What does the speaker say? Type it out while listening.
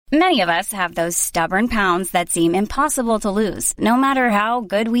Many of us have those stubborn pounds that seem impossible to lose, no matter how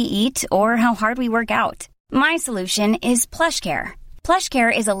good we eat or how hard we work out. My solution is PlushCare.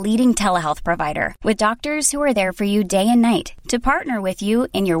 PlushCare is a leading telehealth provider with doctors who are there for you day and night to partner with you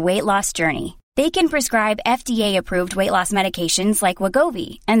in your weight loss journey. They can prescribe FDA-approved weight loss medications like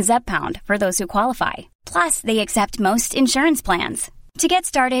Wegovy and Zepbound for those who qualify. Plus, they accept most insurance plans. To get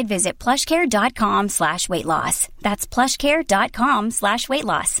started, visit plushcare.com/weightloss. That's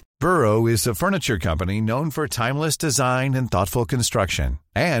plushcare.com/weightloss. Burrow is a furniture company known for timeless design and thoughtful construction,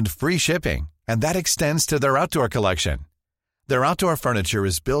 and free shipping, and that extends to their outdoor collection. Their outdoor furniture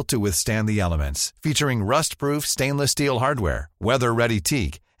is built to withstand the elements, featuring rust-proof stainless steel hardware, weather-ready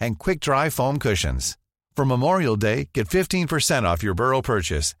teak, and quick-dry foam cushions. For Memorial Day, get 15% off your Burrow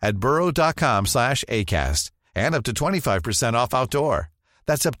purchase at burrow.com/acast, and up to 25% off outdoor.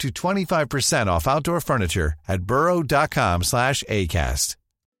 That's up to 25% off outdoor furniture at burrow.com/acast.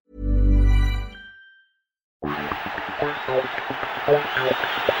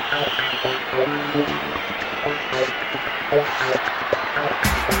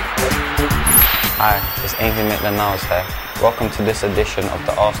 Hi, it's Ainsley Maitland-Niles here. Welcome to this edition of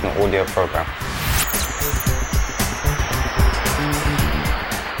the Arsenal audio programme.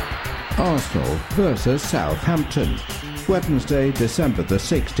 Arsenal versus Southampton. Wednesday, December the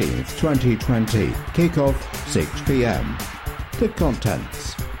 16th, 2020. Kickoff, 6 p.m. The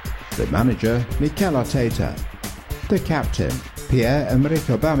contents. The manager, Mikel Arteta. The captain, Pierre-Emerick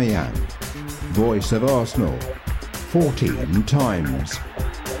Aubameyang. Voice of Arsenal, 14 times.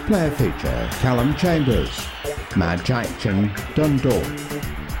 Player feature, Callum Chambers. Match action, Dundalk.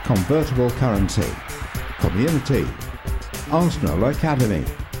 Convertible currency. Community. Arsenal Academy.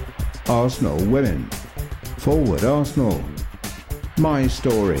 Arsenal Women. Forward Arsenal. My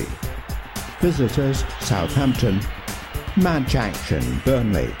Story. Visitors Southampton. Match action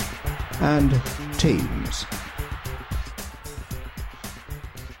Burnley. And teams.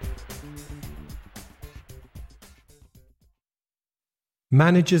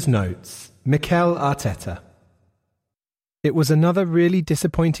 Manager's Notes. Mikel Arteta. It was another really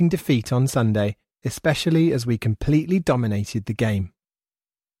disappointing defeat on Sunday, especially as we completely dominated the game.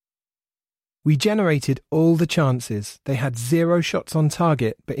 We generated all the chances. They had 0 shots on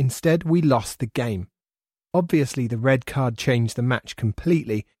target, but instead we lost the game. Obviously, the red card changed the match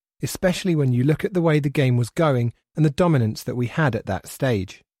completely, especially when you look at the way the game was going and the dominance that we had at that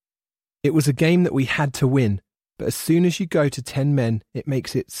stage. It was a game that we had to win, but as soon as you go to 10 men, it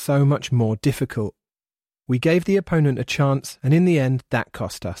makes it so much more difficult. We gave the opponent a chance, and in the end, that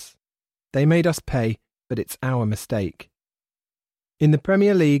cost us. They made us pay, but it's our mistake. In the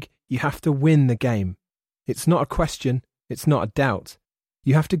Premier League, you have to win the game. It's not a question, it's not a doubt.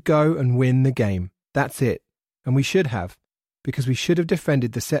 You have to go and win the game. That's it. And we should have, because we should have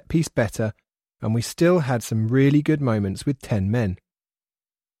defended the set piece better, and we still had some really good moments with 10 men.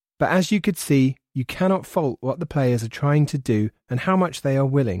 But as you could see, you cannot fault what the players are trying to do and how much they are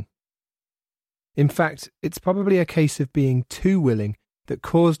willing. In fact, it's probably a case of being too willing that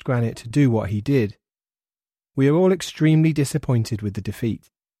caused Granit to do what he did. We are all extremely disappointed with the defeat.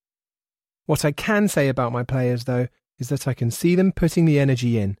 What I can say about my players, though, is that I can see them putting the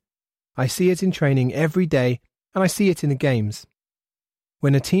energy in. I see it in training every day, and I see it in the games.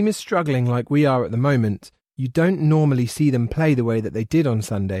 When a team is struggling like we are at the moment, you don't normally see them play the way that they did on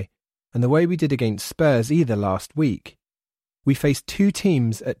Sunday, and the way we did against Spurs either last week. We faced 2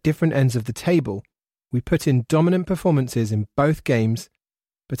 teams at different ends of the table. We put in dominant performances in both games,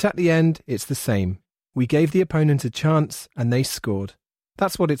 but at the end, it's the same. We gave the opponent a chance and they scored.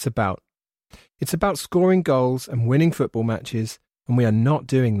 That's what it's about. It's about scoring goals and winning football matches, and we are not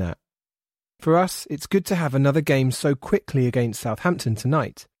doing that. For us, it's good to have another game so quickly against Southampton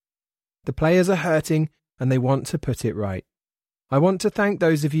tonight. The players are hurting and they want to put it right. I want to thank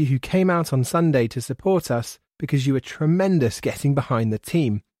those of you who came out on Sunday to support us, because you were tremendous getting behind the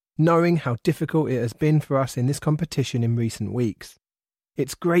team, knowing how difficult it has been for us in this competition in recent weeks.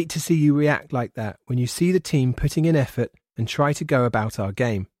 It's great to see you react like that when you see the team putting in effort and try to go about our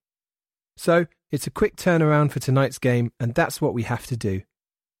game. So, it's a quick turnaround for tonight's game, and that's what we have to do.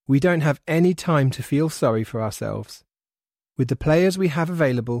 We don't have any time to feel sorry for ourselves. With the players we have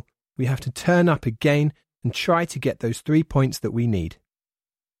available, we have to turn up again and try to get those 3 points that we need.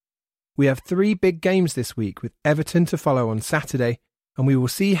 We have 3 big games this week, with Everton to follow on Saturday, and we will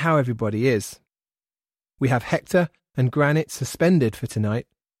see how everybody is. We have Hector and Granit suspended for tonight,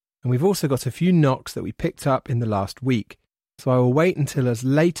 and we've also got a few knocks that we picked up in the last week, so I will wait until as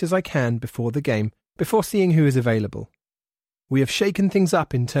late as I can before the game, before seeing who is available. We have shaken things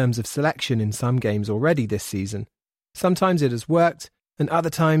up in terms of selection in some games already this season. Sometimes it has worked, and other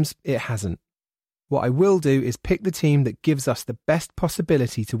times it hasn't. What I will do is pick the team that gives us the best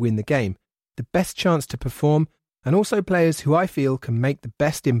possibility to win the game, the best chance to perform, and also players who I feel can make the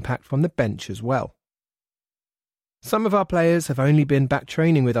best impact from the bench as well. Some of our players have only been back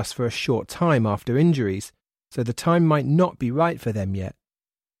training with us for a short time after injuries, so the time might not be right for them yet.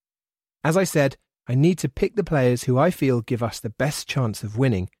 As I said, I need to pick the players who I feel give us the best chance of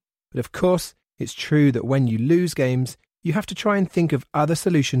winning, but of course, it's true that when you lose games, you have to try and think of other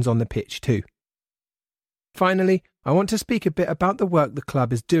solutions on the pitch too. Finally, I want to speak a bit about the work the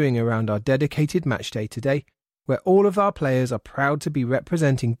club is doing around our dedicated matchday today, where all of our players are proud to be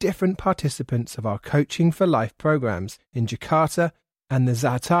representing different participants of our Coaching for Life programs in Jakarta and the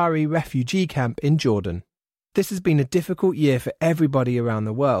Zaatari refugee camp in Jordan. This has been a difficult year for everybody around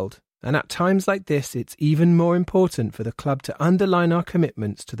the world, and at times like this it's even more important for the club to underline our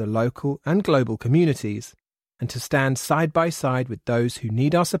commitments to the local and global communities, and to stand side by side with those who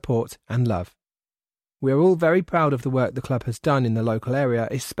need our support and love. We are all very proud of the work the club has done in the local area,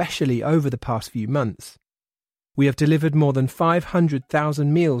 especially over the past few months. We have delivered more than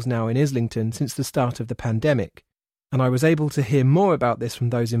 500,000 meals now in Islington since the start of the pandemic, and I was able to hear more about this from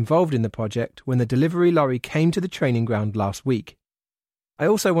those involved in the project when the delivery lorry came to the training ground last week. I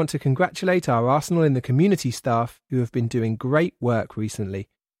also want to congratulate our Arsenal in the Community staff who have been doing great work recently,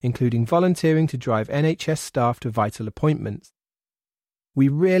 including volunteering to drive NHS staff to vital appointments. We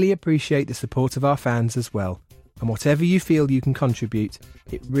really appreciate the support of our fans as well, and whatever you feel you can contribute,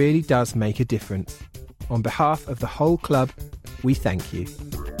 it really does make a difference. On behalf of the whole club, we thank you.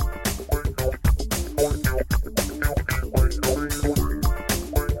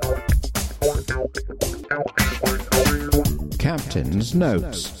 Captain's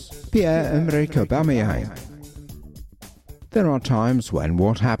Notes. Pierre-Emerick Aubameyang. There are times when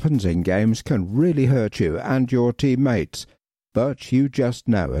what happens in games can really hurt you and your teammates, but you just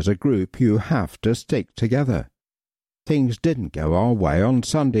know as a group you have to stick together. Things didn't go our way on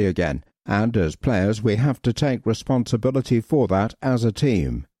Sunday again, and as players we have to take responsibility for that as a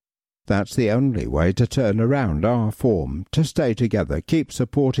team. That's the only way to turn around our form, to stay together, keep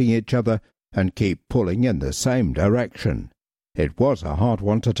supporting each other, and keep pulling in the same direction. It was a hard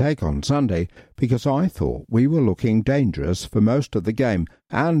one to take on Sunday, because I thought we were looking dangerous for most of the game,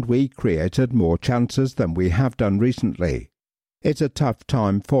 and we created more chances than we have done recently. It's a tough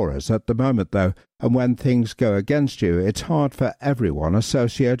time for us at the moment, though, and when things go against you, it's hard for everyone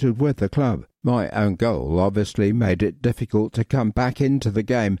associated with the club. My own goal obviously made it difficult to come back into the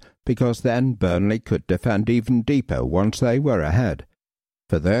game, because then Burnley could defend even deeper once they were ahead.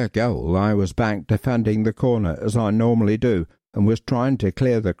 For their goal, I was back defending the corner as I normally do, and was trying to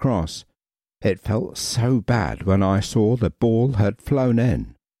clear the cross. It felt so bad when I saw the ball had flown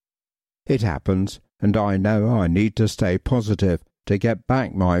in. It happens, and I know I need to stay positive to get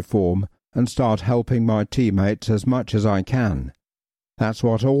back my form and start helping my teammates as much as I can. That's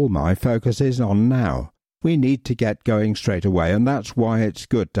what all my focus is on now. We need to get going straight away, and that's why it's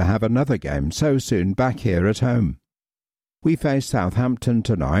good to have another game so soon back here at home. We face Southampton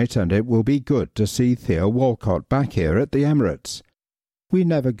tonight, and it will be good to see Theo Walcott back here at the Emirates. We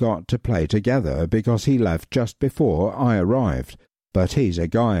never got to play together because he left just before I arrived, but he's a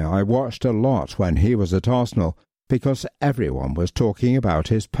guy I watched a lot when he was at Arsenal because everyone was talking about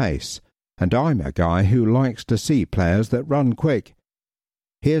his pace, and I'm a guy who likes to see players that run quick.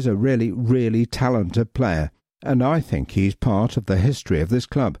 He's a really talented player, and I think he's part of the history of this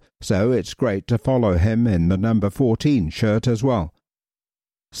club, so it's great to follow him in the number 14 shirt as well.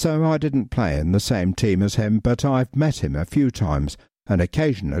 So I didn't play in the same team as him, but I've met him a few times and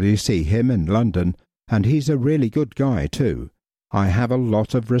occasionally see him in London, and he's a really good guy too. I have a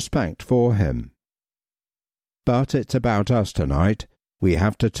lot of respect for him. But it's about us tonight. We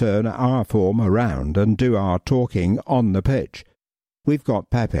have to turn our form around and do our talking on the pitch. We've got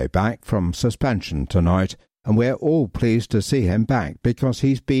Pepe back from suspension tonight, and we're all pleased to see him back because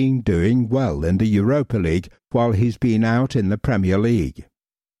he's been doing well in the Europa League while he's been out in the Premier League.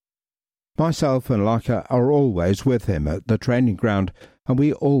 Myself and Laka are always with him at the training ground, and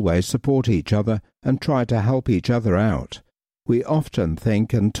we always support each other and try to help each other out. We often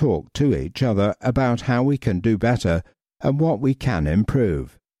think and talk to each other about how we can do better and what we can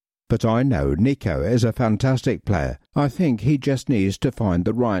improve. But I know Nico is a fantastic player. I think he just needs to find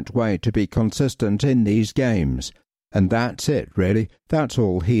the right way to be consistent in these games. And that's it, really. That's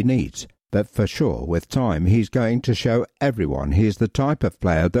all he needs. But for sure, with time, he's going to show everyone he's the type of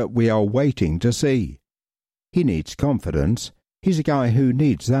player that we are waiting to see. He needs confidence. He's a guy who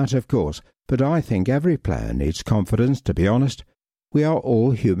needs that, of course, but I think every player needs confidence, to be honest. We are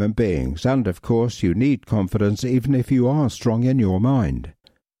all human beings, and of course you need confidence even if you are strong in your mind.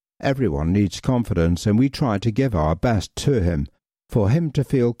 Everyone needs confidence, and we try to give our best to him, for him to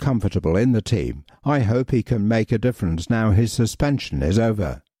feel comfortable in the team. I hope he can make a difference now his suspension is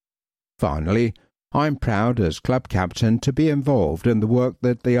over. Finally, I'm proud as club captain to be involved in the work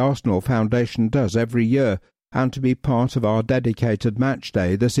that the Arsenal Foundation does every year and to be part of our dedicated match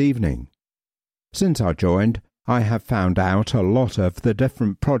day this evening. Since I joined, I have found out a lot of the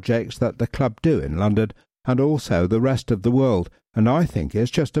different projects that the club do in London and also the rest of the world, and I think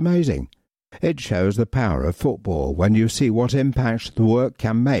it's just amazing. It shows the power of football when you see what impact the work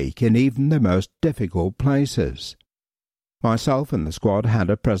can make in even the most difficult places. Myself and the squad had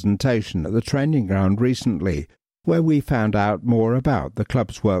a presentation at the training ground recently where we found out more about the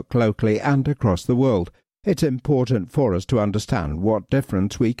club's work locally and across the world. It's important for us to understand what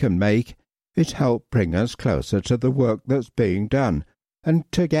difference we can make. It helped bring us closer to the work that's being done and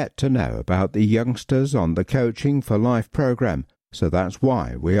to get to know about the youngsters on the Coaching for Life programme. So that's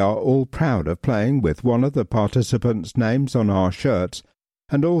why we are all proud of playing with one of the participants' names on our shirts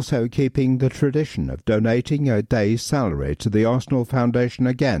and also keeping the tradition of donating a day's salary to the Arsenal Foundation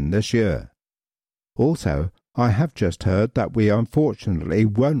again this year. Also, I have just heard that we unfortunately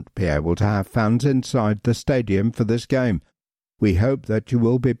won't be able to have fans inside the stadium for this game. We hope that you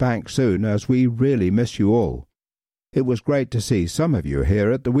will be back soon, as we really miss you all. It was great to see some of you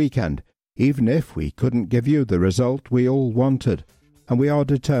here at the weekend, even if we couldn't give you the result we all wanted, and we are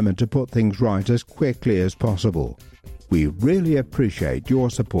determined to put things right as quickly as possible. We really appreciate your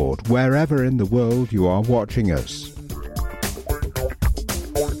support wherever in the world you are watching us.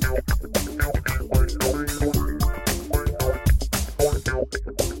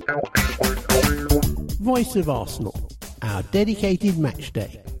 Voice of Arsenal, our dedicated match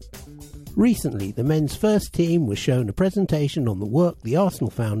day. Recently, the men's first team was shown a presentation on the work the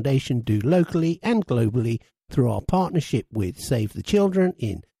Arsenal Foundation do locally and globally through our partnership with Save the Children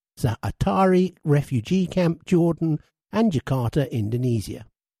in Zaatari refugee camp, Jordan, and Jakarta, Indonesia.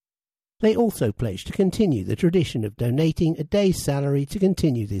 They also pledged to continue the tradition of donating a day's salary to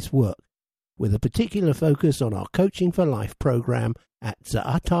continue this work, with a particular focus on our Coaching for Life programme at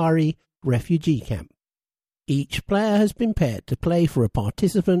Zaatari refugee camp. Each player has been paired to play for a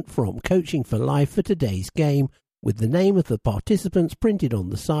participant from Coaching for Life for today's game, with the name of the participants printed on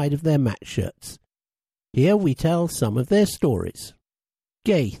the side of their match shirts. Here we tell some of their stories.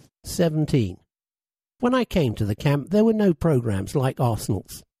 Gaith, 17. When I came to the camp, there were no programs like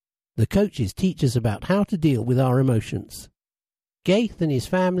Arsenal's. The coaches teach us about how to deal with our emotions. Gaith and his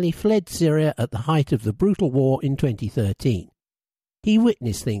family fled Syria at the height of the brutal war in 2013. He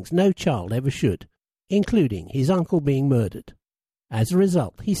witnessed things no child ever should, including his uncle being murdered. As a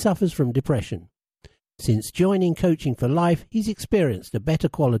result, he suffers from depression. Since joining Coaching for Life, he's experienced a better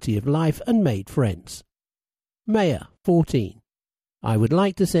quality of life and made friends. Maya, 14. I would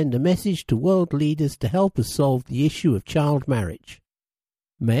like to send a message to world leaders to help us solve the issue of child marriage.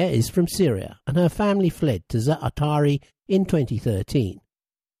 Maya is from Syria, and her family fled to Zaatari in 2013.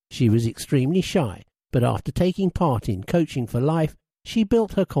 She was extremely shy, but after taking part in Coaching for Life, she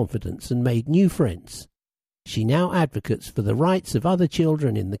built her confidence and made new friends. She now advocates for the rights of other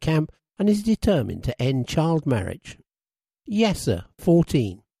children in the camp and is determined to end child marriage. Yasser,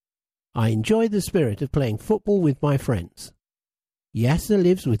 14. I enjoy the spirit of playing football with my friends. Yasser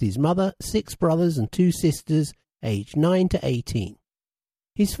lives with his mother, 6 brothers and 2 sisters, aged 9 to 18.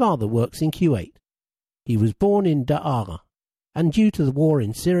 His father works in Kuwait. He was born in Da'ara, and due to the war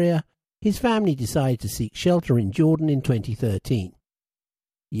in Syria, his family decided to seek shelter in Jordan in 2013.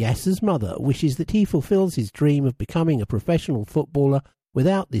 Yasser's mother wishes that he fulfills his dream of becoming a professional footballer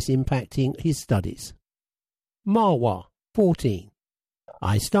without this impacting his studies. Marwa, 14.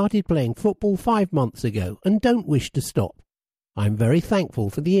 I started playing football 5 months ago and don't wish to stop. I'm very thankful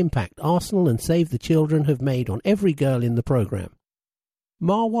for the impact Arsenal and Save the Children have made on every girl in the programme.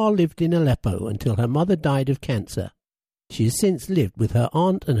 Marwa lived in Aleppo until her mother died of cancer. She has since lived with her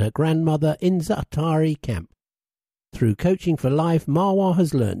aunt and her grandmother in Zaatari camp. Through Coaching for Life, Marwa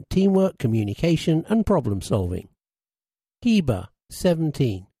has learned teamwork, communication and problem solving. Hiba,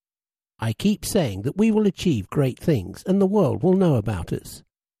 17. I keep saying that we will achieve great things and the world will know about us.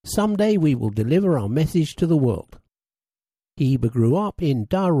 Someday we will deliver our message to the world. Hiba grew up in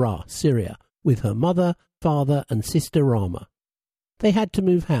Daraa, Syria, with her mother, father and sister Rama. They had to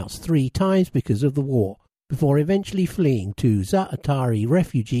move house 3 times because of the war, before eventually fleeing to Zaatari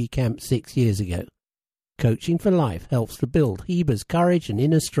refugee camp 6 years ago. Coaching for Life helps to build Hiba's courage and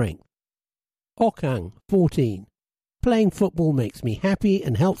inner strength. Okang, 14. Playing football makes me happy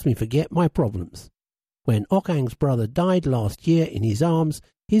and helps me forget my problems. When Okang's brother died last year in his arms,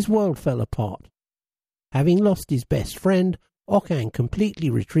 his world fell apart. Having lost his best friend, Okang completely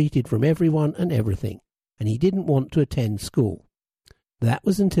retreated from everyone and everything, and he didn't want to attend school. That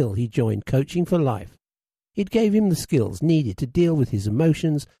was until he joined Coaching for Life. It gave him the skills needed to deal with his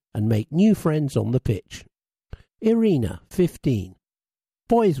emotions and make new friends on the pitch. Irina, 15.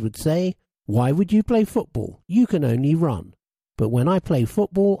 Boys would say, "Why would you play football? You can only run. But when I play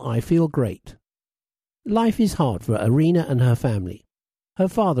football, I feel great." Life is hard for Irina and her family. Her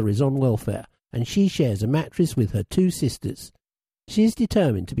father is on welfare, and she shares a mattress with her 2 sisters. She is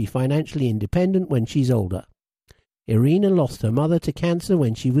determined to be financially independent when she's older. Irina lost her mother to cancer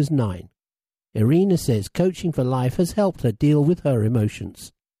when she was 9. Irina says Coaching for Life has helped her deal with her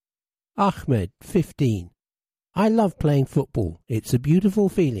emotions. Ahmed, 15. I love playing football. It's a beautiful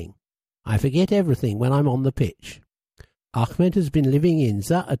feeling. I forget everything when I'm on the pitch. Ahmed has been living in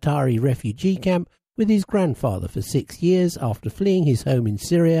Za'atari refugee camp with his grandfather for 6 years after fleeing his home in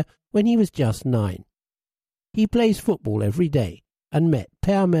Syria when he was just 9. He plays football every day and met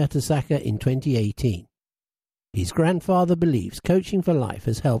Per Mertesacker in 2018. His grandfather believes Coaching for Life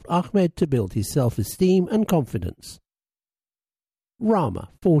has helped Ahmed to build his self-esteem and confidence.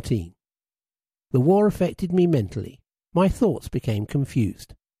 Rama, 14. The war affected me mentally. My thoughts became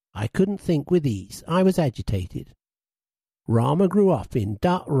confused. I couldn't think with ease. I was agitated. Rama grew up in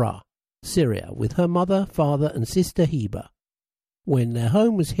Da'ra, Syria, with her mother, father and sister Hiba. When their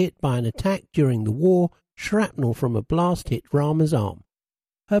home was hit by an attack during the war, shrapnel from a blast hit Rama's arm.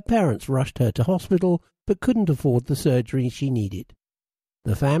 Her parents rushed her to hospital but couldn't afford the surgery she needed.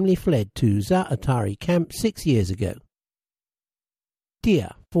 The family fled to Za'atari camp 6 years ago.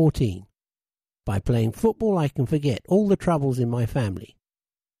 Dia, 14. By playing football I can forget all the troubles in my family.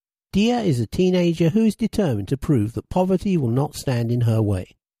 Dia is a teenager who is determined to prove that poverty will not stand in her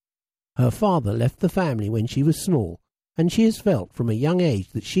way. Her father left the family when she was small, and she has felt from a young age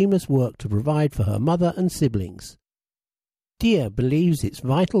that she must work to provide for her mother and siblings. Dia believes it's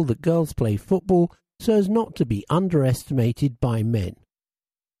vital that girls play football so as not to be underestimated by men.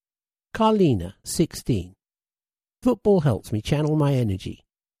 Carlina, 16. Football helps me channel my energy.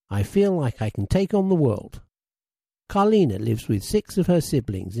 I feel like I can take on the world. Carlina lives with 6 of her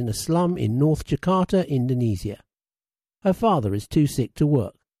siblings in a slum in North Jakarta, Indonesia. Her father is too sick to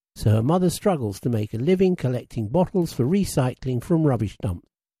work, so her mother struggles to make a living collecting bottles for recycling from rubbish dumps.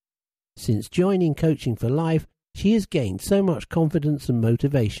 Since joining Coaching for Life, she has gained so much confidence and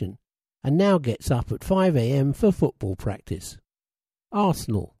motivation, and now gets up at 5 a.m. for football practice.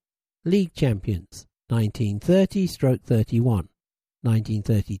 Arsenal, League Champions, 1930-31,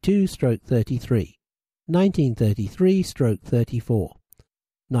 1932-33, 1933-34,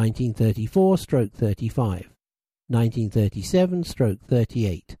 1934-35,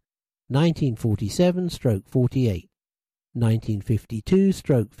 1937-38, 1947-48,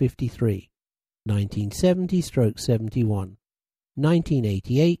 1952-53, 1970-71,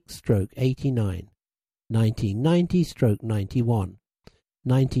 1988-89, 1990-91,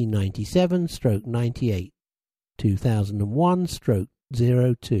 1997-98,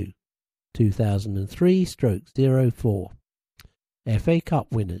 2001-02, 2003-04. FA Cup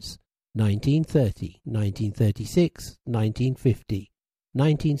winners: 1930, 1936, 1950,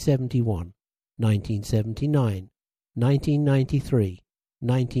 1971, 1979, 1993,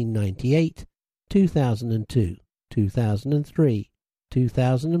 1998, 2002, 2003,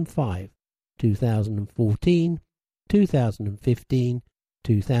 2005, 2014, 2015,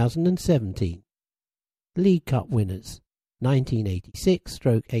 2017. League Cup winners: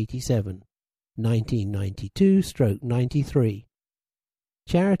 1986-87, 1992-93.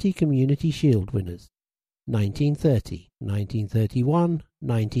 Charity Community Shield winners: 1930, 1931,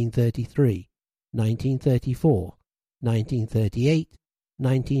 1933, 1934, 1938,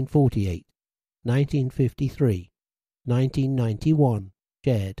 1948, 1953, 1991,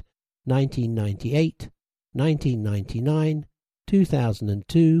 shared, 1998, 1999,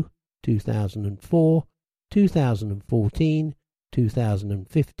 2002, 2004, 2014,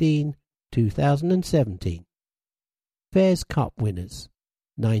 2015, 2017. Fairs Cup winners: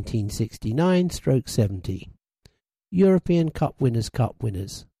 1969-70. European Cup winners: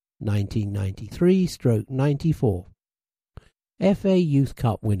 1993-94. FA Youth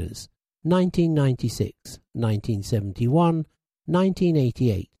Cup winners: 1996, 1971,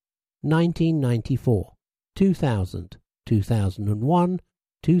 1988, 1994, 2000, 2001,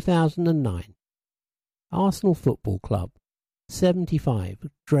 2009. Arsenal Football Club, 75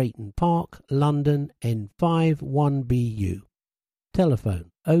 Drayton Park, London, N5 1BU.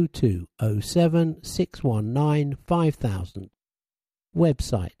 Telephone 0207 619 5000.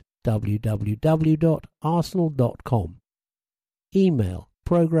 Website www.arsenal.com. Email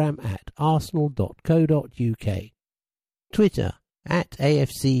program@arsenal.co.uk. Twitter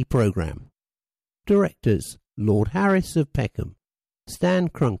 @AFC Programme. Directors: Lord Harris of Peckham, Stan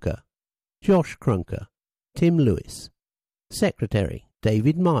Crunker, Josh Crunker, Tim Lewis. Secretary: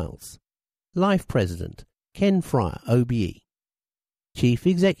 David Miles. Life President: Ken Fryer OBE. Chief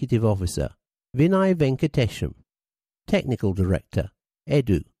Executive Officer: Vinay Venkatesham. Technical Director: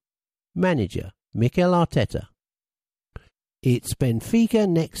 Edu. Manager: Mikel Arteta. It's Benfica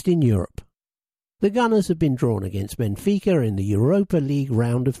next in Europe. The Gunners have been drawn against Benfica in the Europa League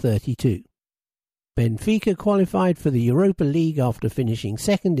round of 32. Benfica qualified for the Europa League after finishing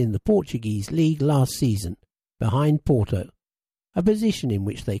second in the Portuguese league last season, behind Porto, a position in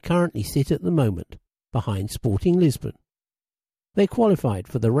which they currently sit at the moment, behind Sporting Lisbon. They qualified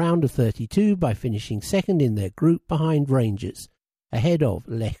for the round of 32 by finishing second in their group behind Rangers, ahead of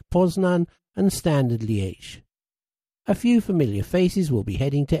Lech Poznan and Standard Liège. A few familiar faces will be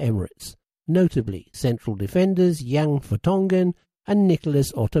heading to Emirates, notably central defenders Jan Vertonghen and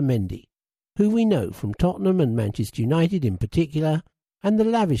Nicolas Otamendi, who we know from Tottenham and Manchester United in particular, and the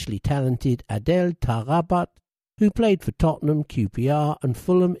lavishly talented Adel Tarabat, who played for Tottenham, QPR and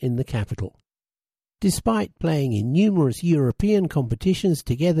Fulham in the capital. Despite playing in numerous European competitions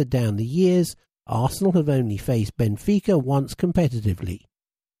together down the years, Arsenal have only faced Benfica once competitively,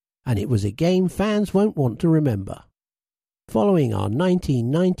 and it was a game fans won't want to remember. Following our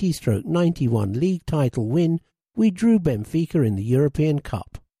 1990-91 league title win, we drew Benfica in the European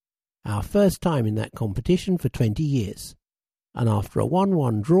Cup, our first time in that competition for 20 years, and after a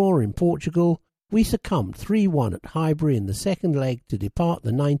 1-1 draw in Portugal, we succumbed 3-1 at Highbury in the second leg to depart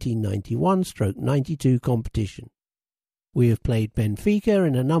the 1991-92 competition. We have played Benfica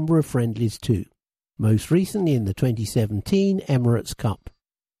in a number of friendlies too, most recently in the 2017 Emirates Cup.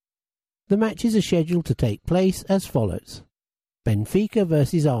 The matches are scheduled to take place as follows. Benfica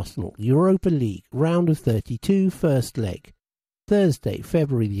vs Arsenal, Europa League, round of 32, first leg. Thursday,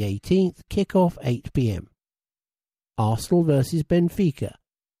 February the 18th, kick-off 8 p.m. Arsenal vs Benfica,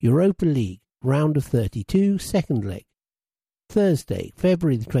 Europa League, round of 32, second leg. Thursday,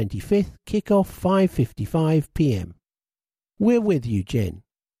 February the 25th, kick-off 5:55 p.m. We're with you, Jen.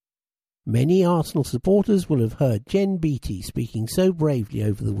 Many Arsenal supporters will have heard Jen Beattie speaking so bravely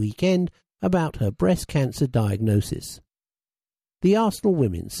over the weekend about her breast cancer diagnosis. The Arsenal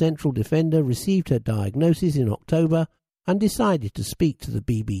women's central defender received her diagnosis in October and decided to speak to the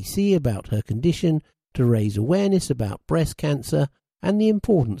BBC about her condition to raise awareness about breast cancer and the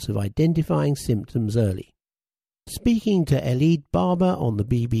importance of identifying symptoms early. Speaking to Elid Barber on the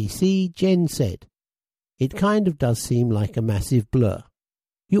BBC, Jen said, "It kind of does seem like a massive blur.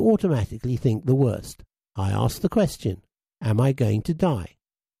 You automatically think the worst. I asked the question, am I going to die?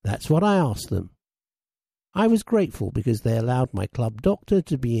 That's what I asked them. I was grateful because they allowed my club doctor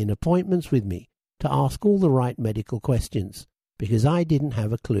to be in appointments with me to ask all the right medical questions, because I didn't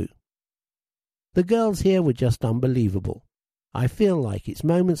have a clue. The girls here were just unbelievable. I feel like it's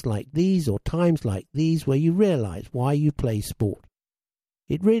moments like these or times like these where you realize why you play sport.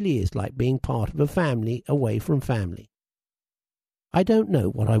 It really is like being part of a family away from family. I don't know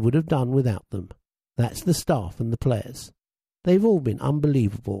what I would have done without them. That's the staff and the players. They've all been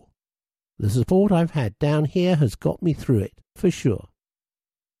unbelievable. The support I've had down here has got me through it, for sure."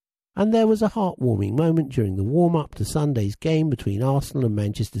 And there was a heartwarming moment during the warm-up to Sunday's game between Arsenal and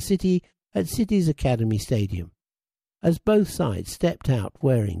Manchester City at City's Academy Stadium, as both sides stepped out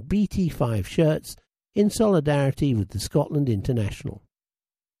wearing BT5 shirts in solidarity with the Scotland international.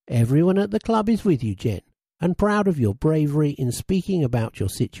 Everyone at the club is with you, Jen, and proud of your bravery in speaking about your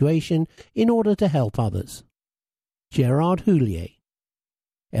situation in order to help others. Gerard Houllier.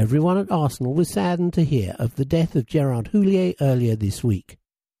 Everyone at Arsenal was saddened to hear of the death of Gerard Houllier earlier this week.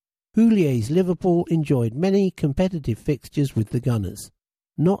 Houlier's Liverpool enjoyed many competitive fixtures with the Gunners,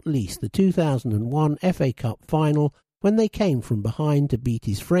 not least the 2001 FA Cup final when they came from behind to beat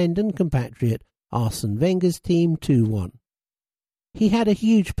his friend and compatriot Arsene Wenger's team 2-1. He had a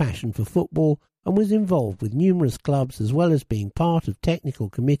huge passion for football and was involved with numerous clubs as well as being part of technical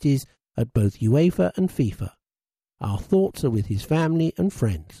committees at both UEFA and FIFA. Our thoughts are with his family and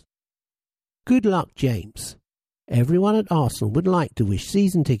friends. Good luck, James. Everyone at Arsenal would like to wish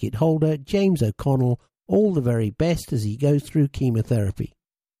season ticket holder James O'Connell all the very best as he goes through chemotherapy.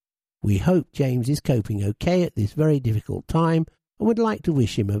 We hope James is coping okay at this very difficult time and would like to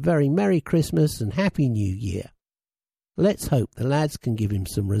wish him a very Merry Christmas and Happy New Year. Let's hope the lads can give him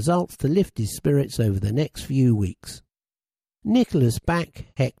some results to lift his spirits over the next few weeks. Nicholas back,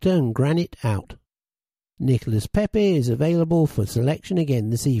 Hector and Granit out. Nicolas Pepe is available for selection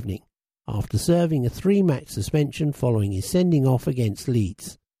again this evening, after serving a 3-match suspension following his sending off against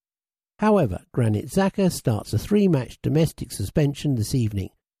Leeds. However, Granit Xhaka starts a 3-match domestic suspension this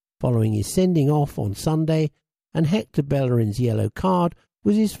evening, following his sending off on Sunday, and Hector Bellerin's yellow card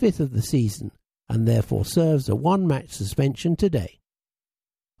was his 5th of the season, and therefore serves a 1-match suspension today.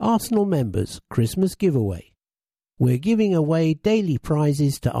 Arsenal members Christmas giveaway. We're giving away daily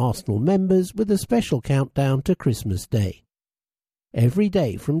prizes to Arsenal members with a special countdown to Christmas Day. Every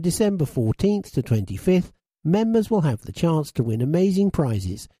day from December 14th to 25th, members will have the chance to win amazing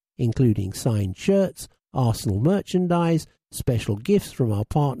prizes, including signed shirts, Arsenal merchandise, special gifts from our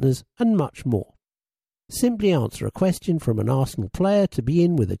partners, and much more. Simply answer a question from an Arsenal player to be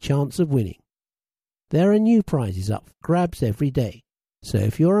in with a chance of winning. There are new prizes up for grabs every day, so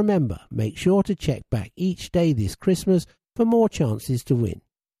if you're a member, make sure to check back each day this Christmas for more chances to win.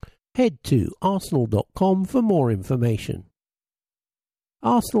 Head to arsenal.com for more information.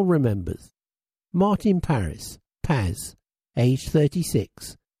 Arsenal remembers Martin Paris, Paz, aged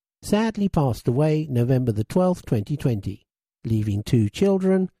 36, sadly passed away November the 12th, 2020, leaving 2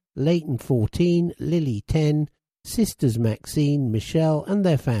 children, Leighton 14, Lily 10, sisters Maxine, Michelle and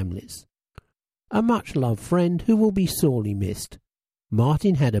their families. A much-loved friend who will be sorely missed.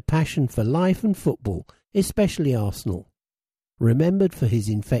 Martin had a passion for life and football, especially Arsenal. Remembered for his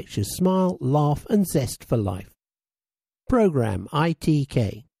infectious smile, laugh and zest for life. Programme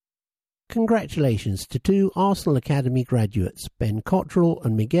ITK. Congratulations to 2 Arsenal Academy graduates, Ben Cottrell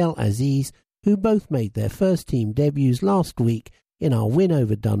and Miguel Aziz, who both made their first team debuts last week in our win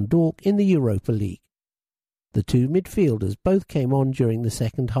over Dundalk in the Europa League. The 2 midfielders both came on during the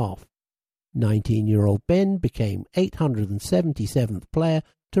second half. 19-year-old Ben became 877th player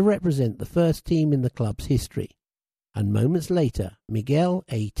to represent the first team in the club's history, and moments later Miguel,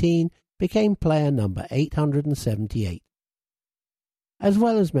 18, became player number 878. As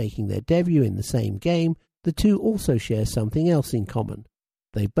well as making their debut in the same game, the 2 also share something else in common.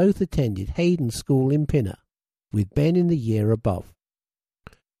 They both attended Hayden School in Pinner, with Ben in the year above.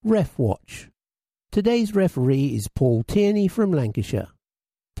 Ref Watch. Today's referee is Paul Tierney from Lancashire.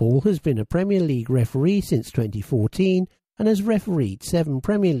 Paul has been a Premier League referee since 2014 and has refereed 7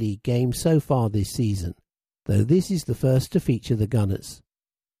 Premier League games so far this season, though this is the first to feature the Gunners.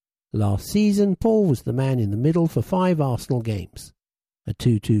 Last season, Paul was the man in the middle for 5 Arsenal games. A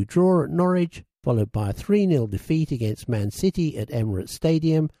 2-2 draw at Norwich, followed by a 3-0 defeat against Man City at Emirates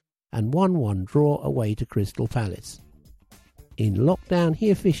Stadium, and 1-1 draw away to Crystal Palace. In lockdown,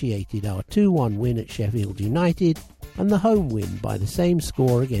 he officiated our 2-1 win at Sheffield United and the home win by the same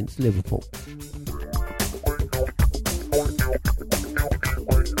score against Liverpool.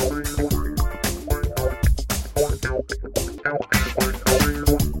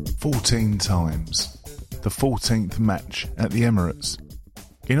 "14 times. The 14th match at the Emirates.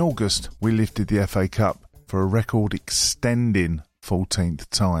 In August, we lifted the FA Cup for a record-extending 14th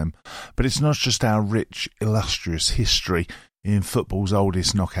time. But it's not just our rich, illustrious history in football's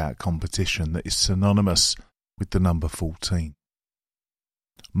oldest knockout competition that is synonymous with the number 14.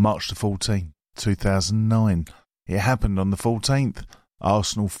 March the 14th, 2009. It happened on the 14th.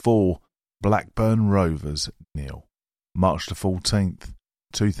 Arsenal 4, Blackburn Rovers 0. March the 14th,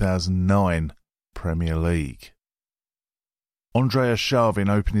 2009, Premier League. Andrea Sharvin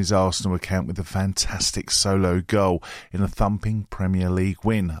opened his Arsenal account with a fantastic solo goal in a thumping Premier League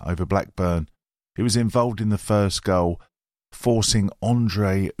win over Blackburn. He was involved in the first goal, forcing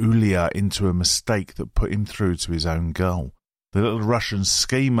Andre Ulia into a mistake that put him through to his own goal. The little Russian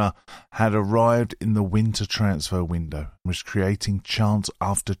schemer had arrived in the winter transfer window and was creating chance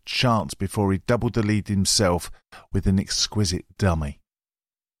after chance before he doubled the lead himself with an exquisite dummy.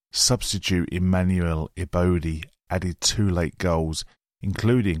 Substitute Emmanuel Ibodi added 2 late goals,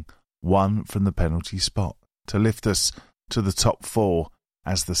 including one from the penalty spot, to lift us to the top 4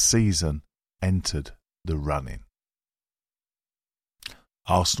 as the season entered the running.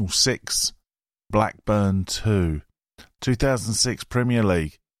 Arsenal 6, Blackburn 2. 2006 Premier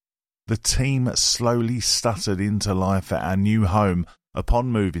League. The team slowly stuttered into life at our new home upon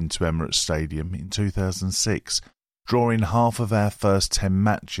moving to Emirates Stadium in 2006, drawing half of our first 10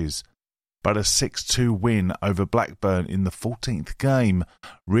 matches. But a 6-2 win over Blackburn in the 14th game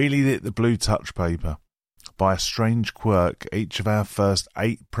really lit the blue touch paper. By a strange quirk, each of our first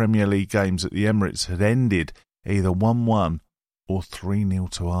 8 Premier League games at the Emirates had ended either 1-1 or 3-0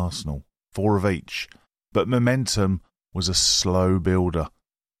 to Arsenal, 4 of each. But momentum was a slow builder,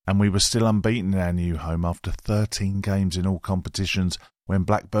 and we were still unbeaten in our new home after 13 games in all competitions when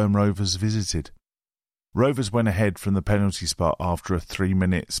Blackburn Rovers visited. Rovers went ahead from the penalty spot after 3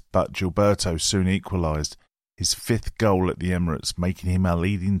 minutes, but Gilberto soon equalised, his 5th goal at the Emirates, making him our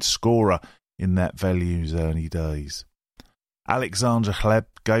leading scorer in that venue's early days. Alexander Hleb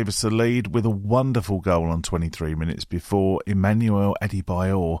gave us the lead with a wonderful goal on 23 minutes before Emmanuel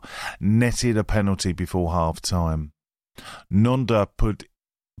Adebayor netted a penalty before half-time. Nonda put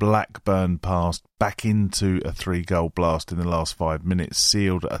Blackburn past back into a 3-goal blast in the last 5 minutes,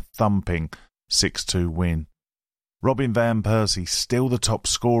 sealed a thumping 6-2 win. Robin van Persie, still the top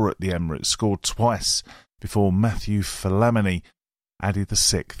scorer at the Emirates, scored twice before Matthew Fellaini added the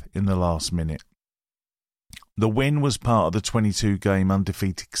 6th in the last minute. The win was part of the 22-game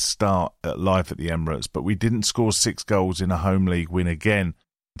undefeated start at life at the Emirates, but we didn't score 6 goals in a home league win again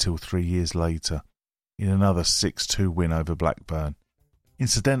until 3 years later, in another 6-2 win over Blackburn.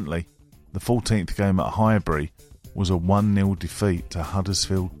 Incidentally, the 14th game at Highbury was a 1-0 defeat to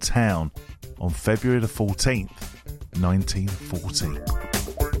Huddersfield Town on February the 14th, 1914.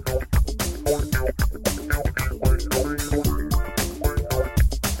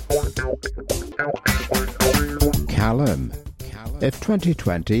 Callum. If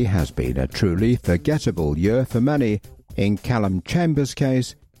 2020 has been a truly forgettable year for many, in Callum Chambers'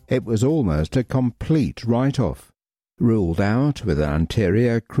 case, it was almost a complete write-off. Ruled out with an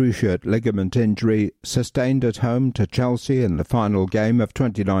anterior cruciate ligament injury sustained at home to Chelsea in the final game of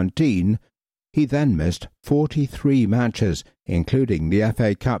 2019, he then missed 43 matches, including the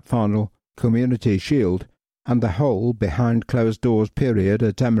FA Cup final, Community Shield, and the whole behind-closed-doors period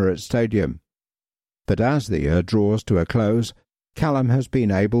at Emirates Stadium. But as the year draws to a close, Callum has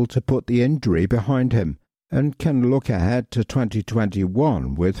been able to put the injury behind him and can look ahead to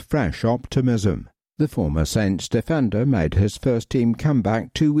 2021 with fresh optimism. The former Saints defender made his first-team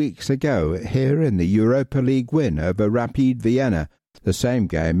comeback 2 weeks ago here in the Europa League win over Rapid Vienna, the same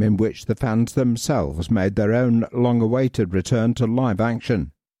game in which the fans themselves made their own long-awaited return to live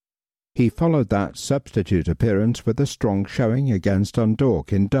action. He followed that substitute appearance with a strong showing against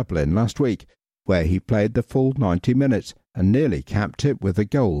Dundalk in Dublin last week, where he played the full 90 minutes and nearly capped it with a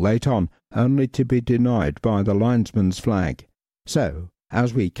goal late on, only to be denied by the linesman's flag. So,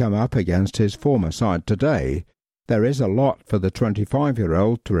 as we come up against his former side today, there is a lot for the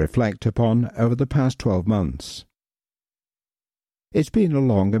 25-year-old to reflect upon over the past 12 months. It's been a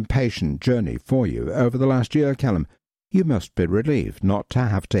long and patient journey for you over the last year, Callum. You must be relieved not to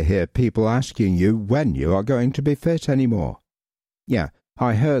have to hear people asking you when you are going to be fit anymore. Yeah,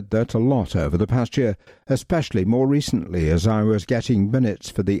 I heard that a lot over the past year, especially more recently as I was getting minutes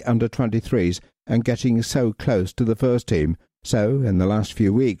for the under-23s and getting so close to the first team. So, in the last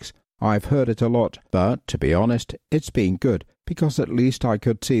few weeks, I've heard it a lot, but, to be honest, it's been good, because at least I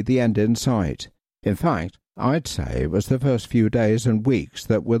could see the end in sight. In fact, I'd say it was the first few days and weeks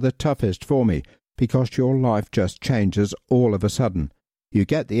that were the toughest for me, because your life just changes all of a sudden. You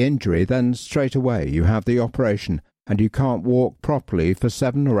get the injury, then straight away you have the operation, and you can't walk properly for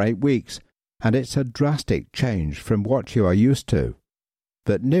 7 or 8 weeks, and it's a drastic change from what you are used to.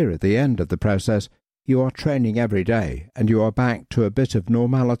 But nearer the end of the process, you are training every day, and you are back to a bit of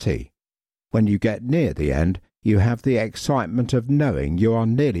normality. When you get near the end, you have the excitement of knowing you are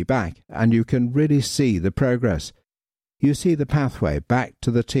nearly back, and you can really see the progress. You see the pathway back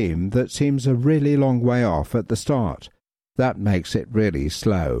to the team that seems a really long way off at the start. That makes it really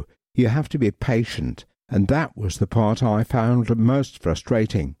slow. You have to be patient, and that was the part I found most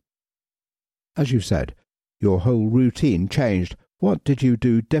frustrating. As you said, your whole routine changed. What did you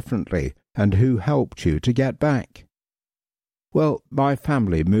do differently, and who helped you to get back? Well, my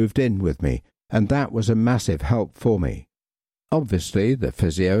family moved in with me, and that was a massive help for me. Obviously, the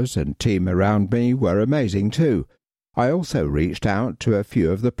physios and team around me were amazing too. I also reached out to a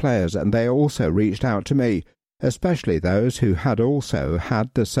few of the players, and they also reached out to me, especially those who had also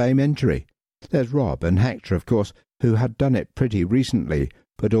had the same injury. There's Rob and Hector, of course, who had done it pretty recently,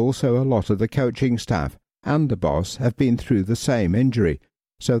 but also a lot of the coaching staff and the boss have been through the same injury,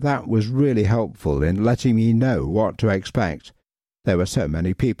 so that was really helpful in letting me know what to expect. There were so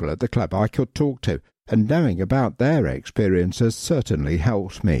many people at the club I could talk to, and knowing about their experiences certainly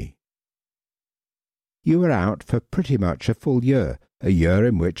helped me. You were out for pretty much a full year, a year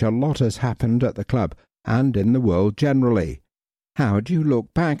in which a lot has happened at the club and in the world generally. How do you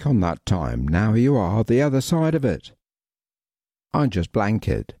look back on that time now you are the other side of it? I just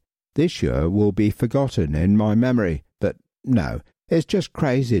blanked. This year will be forgotten in my memory, but no, it's just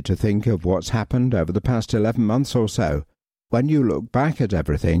crazy to think of what's happened over the past 11 months or so. When you look back at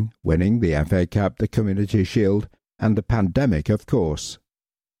everything, winning the FA Cup, the Community Shield, and the pandemic, of course.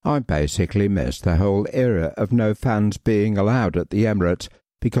 I basically missed the whole era of no fans being allowed at the Emirates,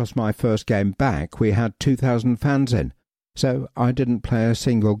 because my first game back we had 2,000 fans in, so I didn't play a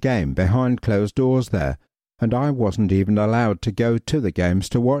single game behind closed doors there, and I wasn't even allowed to go to the games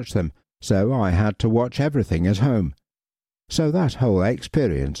to watch them, so I had to watch everything at home. So that whole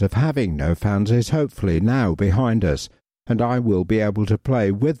experience of having no fans is hopefully now behind us, and I will be able to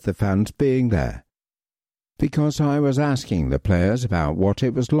play with the fans being there. Because I was asking the players about what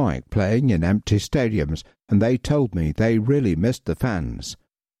it was like playing in empty stadiums, and they told me they really missed the fans.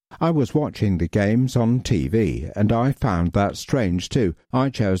 I was watching the games on TV, and I found that strange too. I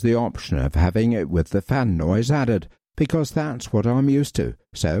chose the option of having it with the fan noise added, because that's what I'm used to.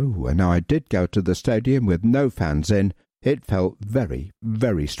 So when I did go to the stadium with no fans in, it felt very,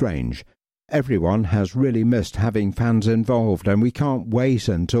 very strange. Everyone has really missed having fans involved, and we can't wait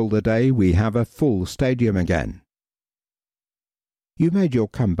until the day we have a full stadium again. You made your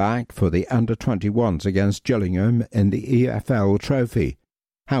comeback for the under-21s against Gillingham in the EFL Trophy.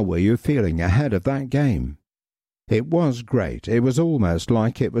 How were you feeling ahead of that game? It was great. It was almost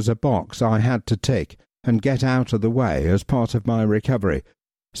like it was a box I had to tick and get out of the way as part of my recovery.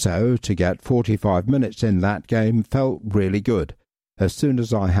 So to get 45 minutes in that game felt really good. As soon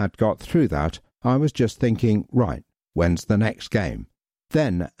as I had got through that, I was just thinking, right, when's the next game?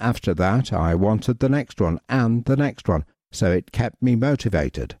 Then, after that, I wanted the next one and the next one, so it kept me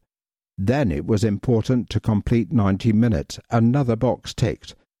motivated. Then it was important to complete 90 minutes, another box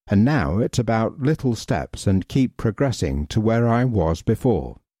ticked, and now it's about little steps and keep progressing to where I was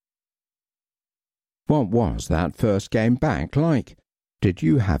before. What was that first game back like? Did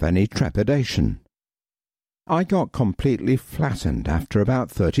you have any trepidation? I got completely flattened after about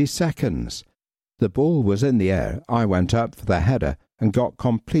 30 seconds. The ball was in the air, I went up for the header and got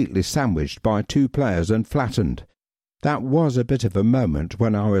completely sandwiched by two players and flattened. That was a bit of a moment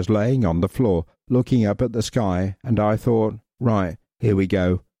when I was laying on the floor looking up at the sky, and I thought, right, here we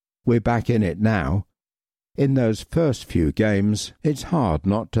go, we're back in it now. In those first few games, it's hard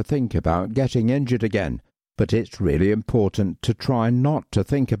not to think about getting injured again, but it's really important to try not to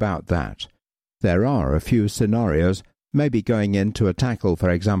think about that. There are a few scenarios, maybe going into a tackle,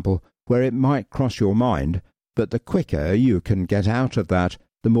 for example, where it might cross your mind, but the quicker you can get out of that,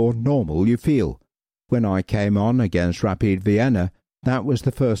 the more normal you feel. When I came on against Rapid Vienna, that was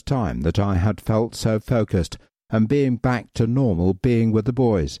the first time that I had felt so focused, and being back to normal being with the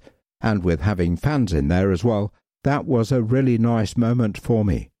boys, and with having fans in there as well, that was a really nice moment for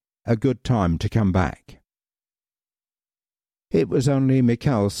me, a good time to come back. It was only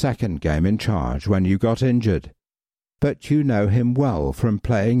Mikel's second game in charge when you got injured. But you know him well from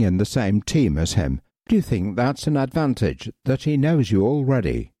playing in the same team as him. Do you think that's an advantage, that he knows you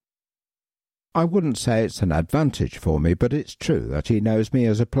already? I wouldn't say it's an advantage for me, but it's true that he knows me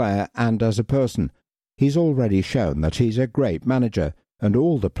as a player and as a person. He's already shown that he's a great manager, and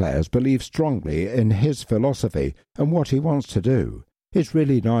all the players believe strongly in his philosophy and what he wants to do. It's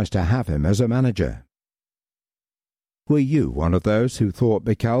really nice to have him as a manager. Were you one of those who thought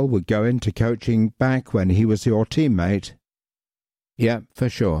Mikel would go into coaching back when he was your teammate? Yeah, for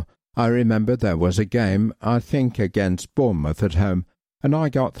sure. I remember there was a game, I think against Bournemouth at home, and I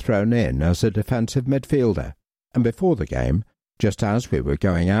got thrown in as a defensive midfielder. And before the game, just as we were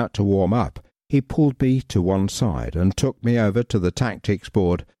going out to warm up, he pulled me to one side and took me over to the tactics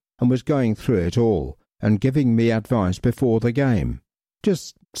board and was going through it all and giving me advice before the game.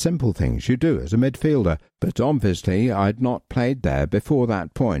 Just simple things you do as a midfielder, but obviously I'd not played there before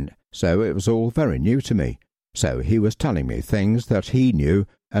that point, so it was all very new to me. So he was telling me things that he knew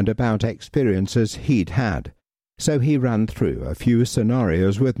and about experiences he'd had. So he ran through a few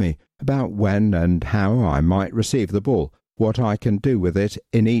scenarios with me about when and how I might receive the ball, what I can do with it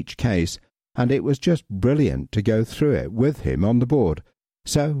in each case, and it was just brilliant to go through it with him on the board.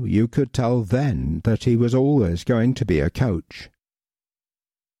 So you could tell then that he was always going to be a coach.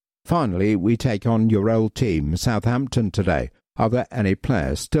 Finally, we take on your old team, Southampton, today. Are there any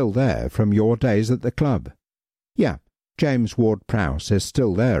players still there from your days at the club? Yeah, James Ward-Prowse is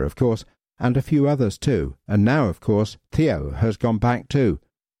still there, of course, and a few others too, and now, of course, Theo has gone back too.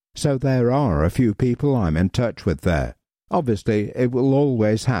 So there are a few people I'm in touch with there. Obviously, it will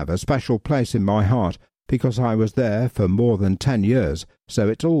always have a special place in my heart, because I was there for more than 10 years, so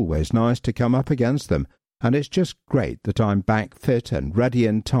it's always nice to come up against them, and it's just great that I'm back fit and ready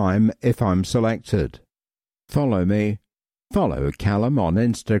in time if I'm selected. Follow me. Follow Callum on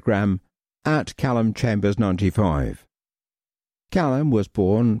Instagram, @CallumChambers95. Callum was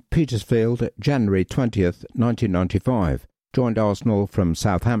born Petersfield, January 20th, 1995, joined Arsenal from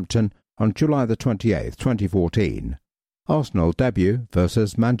Southampton on July the 28th, 2014. Arsenal debut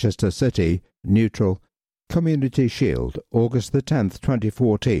versus Manchester City, neutral, Community Shield, August the 10th,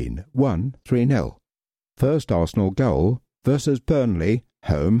 2014, 1-3-0. First Arsenal goal versus Burnley,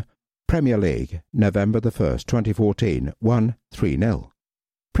 home, Premier League, November the 1st, 2014, 1-3-0.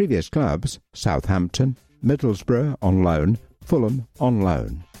 Previous clubs, Southampton, Middlesbrough on loan, Fulham on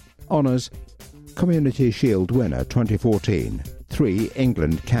loan. Honours, Community Shield winner 2014, 3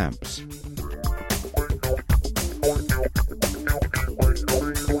 England caps.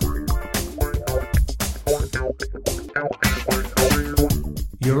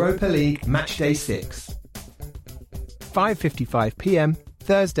 Europa League Matchday 6. 5:55 p.m,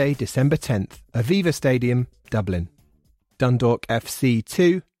 Thursday, December 10th, Aviva Stadium, Dublin. Dundalk FC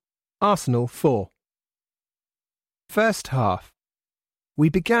 2, Arsenal 4. First half. We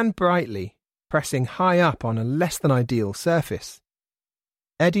began brightly, pressing high up on a less than ideal surface.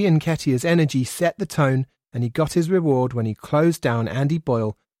 Eddie Nketiah's energy set the tone, and he got his reward when he closed down Andy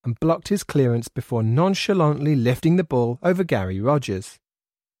Boyle and blocked his clearance before nonchalantly lifting the ball over Gary Rogers.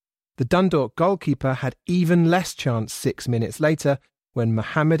 The Dundalk goalkeeper had even less chance 6 minutes later when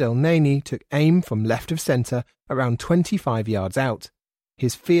Mohamed El Neni took aim from left of centre around 25 yards out.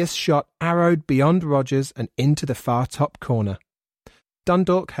 His fierce shot arrowed beyond Rogers and into the far top corner.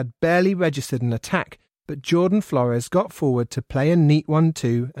 Dundalk had barely registered an attack, but Jordan Flores got forward to play a neat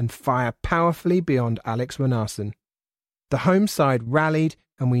 1-2 and fire powerfully beyond Alex Runarsson. The home side rallied,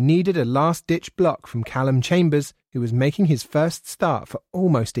 and we needed a last-ditch block from Callum Chambers, who was making his first start for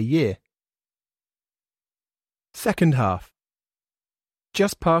almost a year. Second half.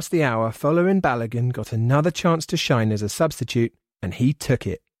 Just past the hour, Folarin Balogun got another chance to shine as a substitute, and he took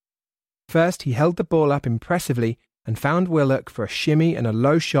it. First, he held the ball up impressively and found Willock for a shimmy and a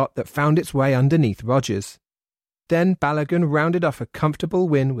low shot that found its way underneath Rogers. Then Balogun rounded off a comfortable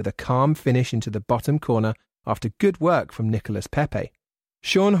win with a calm finish into the bottom corner after good work from Nicolas Pepe.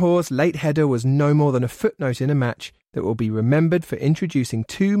 Sean Hoare's late header was no more than a footnote in a match that will be remembered for introducing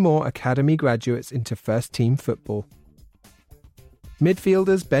 2 more academy graduates into first-team football.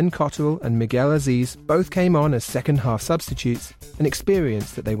 Midfielders Ben Cotterill and Miguel Aziz both came on as second-half substitutes, an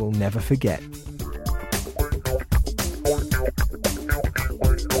experience that they will never forget.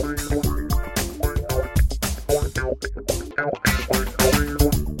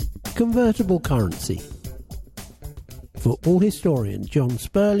 Convertible currency. Football historian John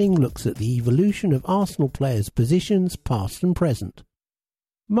Sperling looks at the evolution of Arsenal players' positions past and present.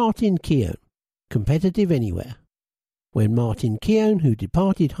 Martin Keown, competitive anywhere. When Martin Keown, who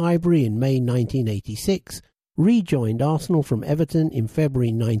departed Highbury in May 1986, rejoined Arsenal from Everton in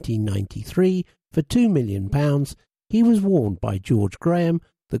February 1993 for £2 million, he was warned by George Graham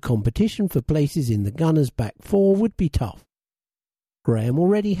that competition for places in the Gunners' back four would be tough. Graham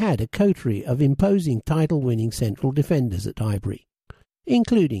already had a coterie of imposing title-winning central defenders at Highbury,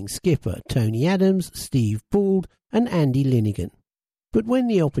 including skipper Tony Adams, Steve Bould and Andy Linnigan. But when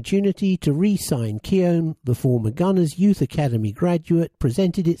the opportunity to re-sign Keown, the former Gunners Youth Academy graduate,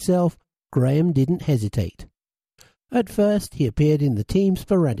 presented itself, Graham didn't hesitate. At first, he appeared in the team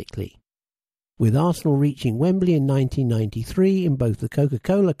sporadically. With Arsenal reaching Wembley in 1993 in both the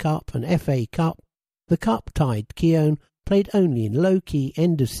Coca-Cola Cup and FA Cup, the cup-tied Keown played only in low-key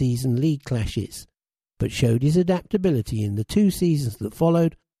end-of-season league clashes, but showed his adaptability in the 2 seasons that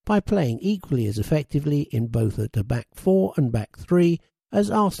followed by playing equally as effectively in both the back four and back three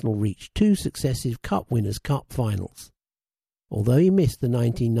as Arsenal reached 2 successive Cup Winners' Cup finals. Although he missed the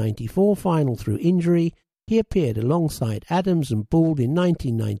 1994 final through injury, he appeared alongside Adams and Bould in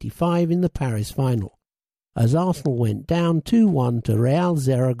 1995 in the Paris final, as Arsenal went down 2-1 to Real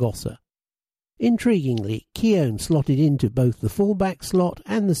Zaragoza. Intriguingly, Keown slotted into both the full-back slot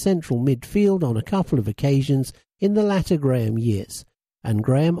and the central midfield on a couple of occasions in the latter Graham years, and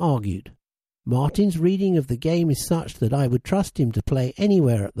Graham argued, "Martin's reading of the game is such that I would trust him to play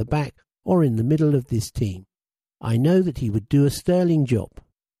anywhere at the back or in the middle of this team. I know that he would do a sterling job."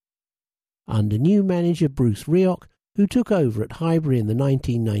 Under new manager Bruce Rioch, who took over at Highbury in the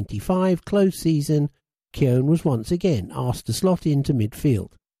 1995 close season, Keown was once again asked to slot into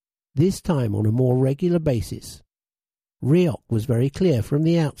midfield, this time on a more regular basis. Rioch was very clear from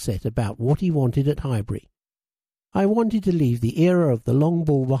the outset about what he wanted at Highbury. "I wanted to leave the era of the long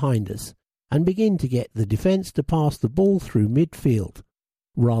ball behind us and begin to get the defence to pass the ball through midfield,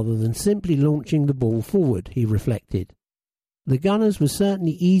 rather than simply launching the ball forward," he reflected. The Gunners were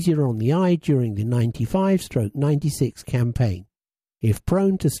certainly easier on the eye during the 95/96 campaign, if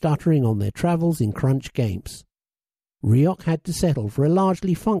prone to stuttering on their travels in crunch games. Rioch had to settle for a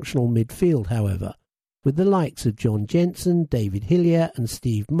largely functional midfield, however, with the likes of John Jensen, David Hillier and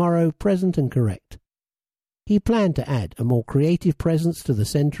Steve Morrow present and correct. He planned to add a more creative presence to the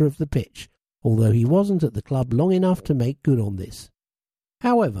centre of the pitch, although he wasn't at the club long enough to make good on this.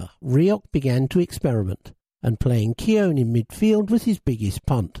 However, Rioch began to experiment, and playing Keown in midfield was his biggest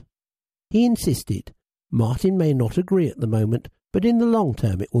punt. He insisted, "Martin may not agree at the moment, but in the long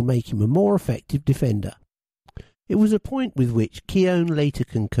term it will make him a more effective defender." It was a point with which Keown later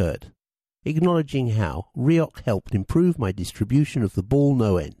concurred, acknowledging how Rioch helped improve my distribution of the ball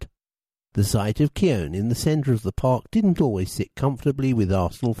no end. The sight of Keown in the centre of the park didn't always sit comfortably with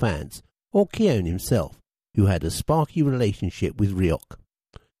Arsenal fans, or Keown himself, who had a sparky relationship with Rioch.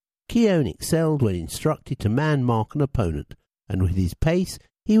 Keown excelled when instructed to man-mark an opponent, and with his pace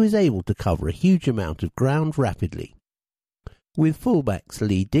he was able to cover a huge amount of ground rapidly. With fullbacks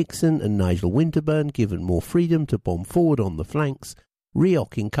Lee Dixon and Nigel Winterburn given more freedom to bomb forward on the flanks,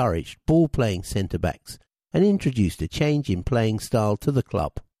 Rioch encouraged ball-playing centre-backs and introduced a change in playing style to the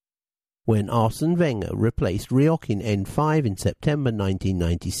club. When Arsene Wenger replaced Rioch in N5 in September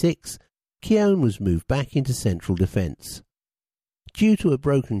 1996, Keown was moved back into central defence. Due to a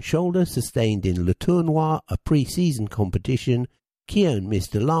broken shoulder sustained in Le Tournoi, a pre-season competition, Keown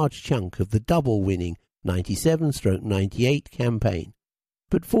missed a large chunk of the double-winning 97/98 campaign,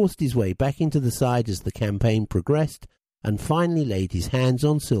 but forced his way back into the side as the campaign progressed and finally laid his hands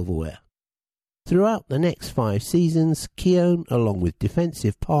on silverware. Throughout the next 5 seasons, Keown, along with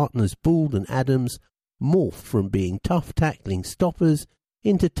defensive partners Bould and Adams, morphed from being tough-tackling stoppers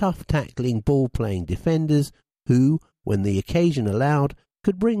into tough-tackling ball-playing defenders who, when the occasion allowed,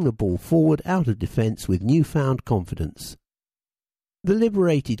 could bring the ball forward out of defence with newfound confidence. The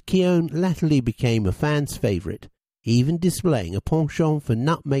liberated Keown latterly became a fan's favourite, even displaying a penchant for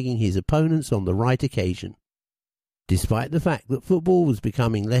nutmegging his opponents on the right occasion. Despite the fact that football was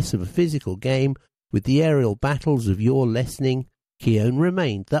becoming less of a physical game, with the aerial battles of yore lessening, Keown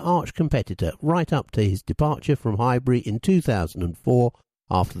remained the arch competitor right up to his departure from Highbury in 2004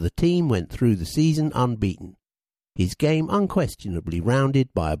 after the team went through the season unbeaten, his game unquestionably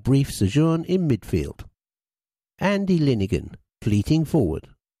rounded by a brief sojourn in midfield. Andy Linnigan, fleeting forward.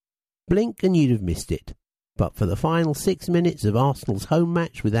 Blink and you'd have missed it, but for the final 6 minutes of Arsenal's home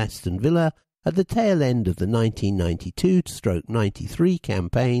match with Aston Villa at the tail end of the 1992-93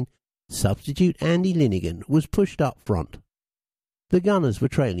 campaign, substitute Andy Linnigan was pushed up front. The Gunners were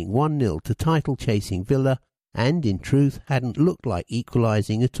trailing 1-0 to title-chasing Villa and, in truth, hadn't looked like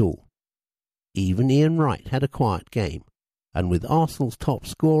equalising at all. Even Ian Wright had a quiet game, and with Arsenal's top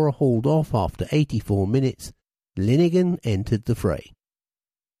scorer hauled off after 84 minutes, Linnigan entered the fray.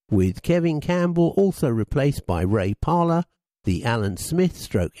 With Kevin Campbell also replaced by Ray Parlour, the Alan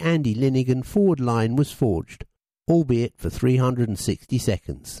Smith/Andy Linnigan forward line was forged, albeit for 360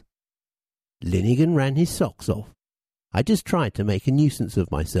 seconds. Linnigan ran his socks off. I just tried to make a nuisance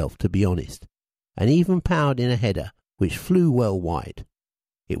of myself, to be honest, and even powered in a header, which flew well wide.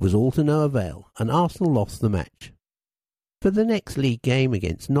 It was all to no avail, and Arsenal lost the match. For the next league game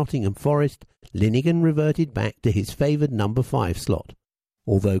against Nottingham Forest, Linnigan reverted back to his favoured number 5 slot,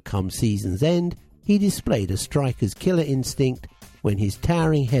 although come season's end, he displayed a striker's killer instinct when his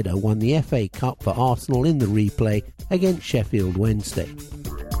towering header won the FA Cup for Arsenal in the replay against Sheffield Wednesday.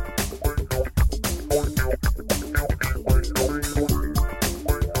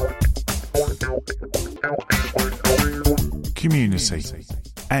 Community.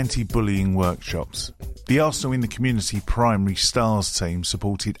 Anti-bullying workshops. The Arsenal in the Community Primary Stars team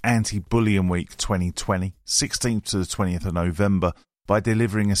supported Anti-Bullying Week 2020, 16th to the 20th of November, by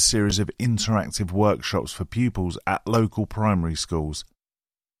delivering a series of interactive workshops for pupils at local primary schools.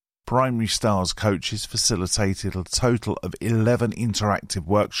 Primary Stars coaches facilitated a total of 11 interactive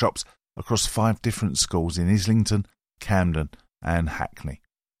workshops across 5 different schools in Islington, Camden and Hackney.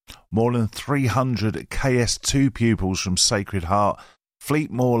 More than 300 KS2 pupils from Sacred Heart,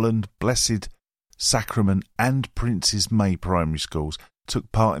 Fleet Moorland, Blessed Sacrament and Prince's May primary schools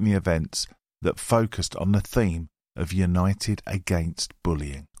took part in the events that focused on the theme of United Against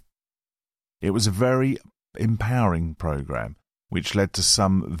Bullying. It was a very empowering programme which led to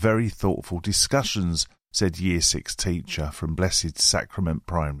some very thoughtful discussions, said Year 6 teacher from Blessed Sacrament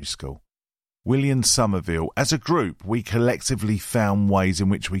Primary School. William Somerville, as a group, we collectively found ways in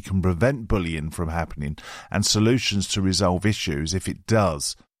which we can prevent bullying from happening and solutions to resolve issues if it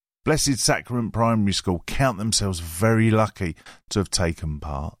does. Blessed Sacrament Primary School count themselves very lucky to have taken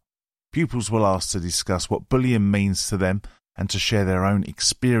part. Pupils were asked to discuss what bullying means to them and to share their own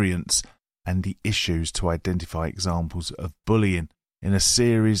experience and the issues to identify examples of bullying in a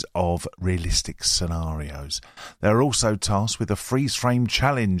series of realistic scenarios. They are also tasked with a freeze-frame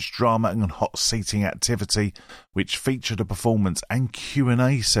challenge, drama and hot seating activity, which featured a performance and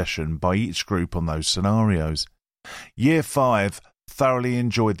Q&A session by each group on those scenarios. Year 5 thoroughly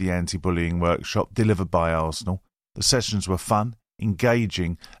enjoyed the anti-bullying workshop delivered by Arsenal. The sessions were fun,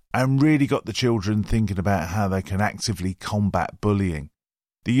 engaging, and really got the children thinking about how they can actively combat bullying.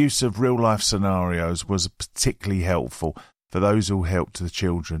 The use of real-life scenarios was particularly helpful for those who helped the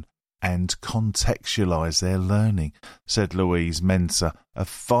children and contextualise their learning, said Louise Mensah, a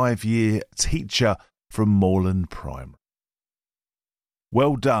 5-year teacher from Moorland Primary.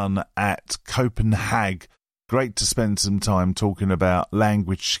 Well done at Copenhagen. Great to spend some time talking about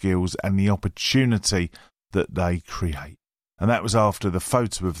language skills and the opportunity that they create. And that was after the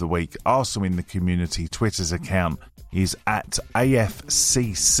photo of the week. Arsenal in the Community Twitter's account is at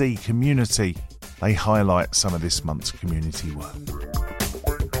AFCC Community. They highlight some of this month's community work.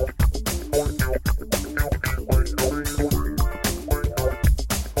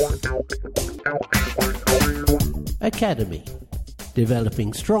 Academy,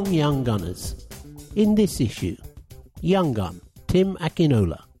 developing strong young gunners. In this issue, young gun Tim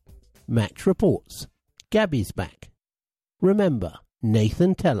Akinola. Match reports, Gabby's back. Remember,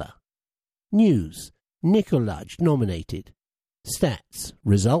 Nathan Teller. News, Nicolaj nominated. Stats,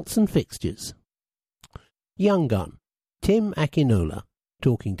 results and fixtures. Young gun Tim Akinola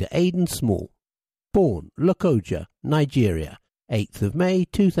talking to Aidan Small. Born Lokoja, Nigeria, 8th of May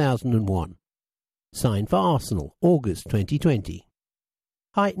 2001. Signed for Arsenal, August 2020.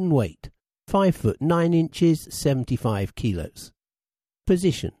 Height and weight, 5 foot 9 inches, 75 kilos.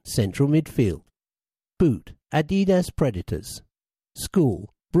 Position, central midfield. Boot, Adidas Predators.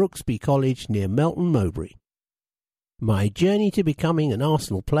 School, Brooksby College near Melton Mowbray. My journey to becoming an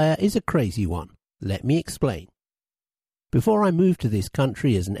Arsenal player is a crazy one. Let me explain. Before I moved to this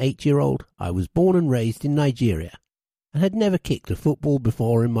country as an 8-year-old, I was born and raised in Nigeria and had never kicked a football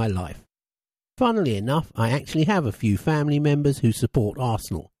before in my life. Funnily enough, I actually have a few family members who support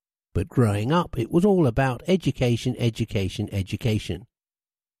Arsenal, but growing up it was all about education, education, education.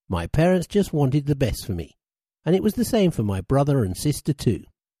 My parents just wanted the best for me, and it was the same for my brother and sister too.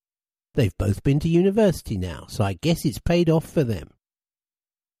 They've both been to university now, so I guess it's paid off for them.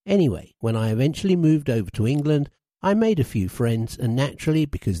 Anyway, when I eventually moved over to England, I made a few friends, and naturally,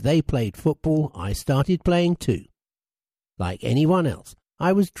 because they played football, I started playing too. Like anyone else,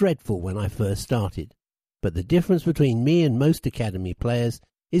 I was dreadful when I first started, but the difference between me and most academy players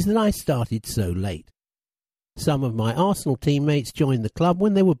is that I started so late. Some of my Arsenal teammates joined the club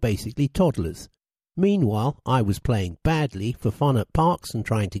when they were basically toddlers. Meanwhile, I was playing badly for fun at parks and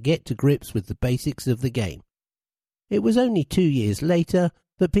trying to get to grips with the basics of the game. It was only 2 years later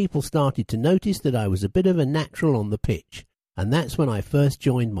that people started to notice that I was a bit of a natural on the pitch, and that's when I first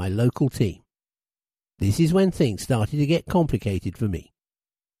joined my local team. This is when things started to get complicated for me.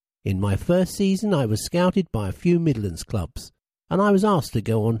 In my first season, I was scouted by a few Midlands clubs, and I was asked to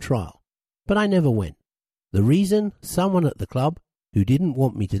go on trial, but I never went. The reason? Someone at the club, who didn't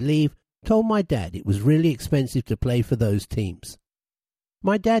want me to leave, told my dad it was really expensive to play for those teams.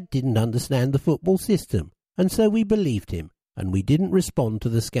 My dad didn't understand the football system, and so we believed him, and we didn't respond to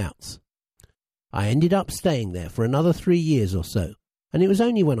the scouts. I ended up staying there for another 3 years or so, and it was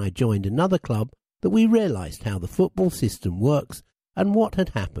only when I joined another club that we realised how the football system works and what had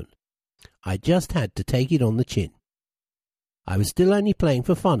happened. I just had to take it on the chin. I was still only playing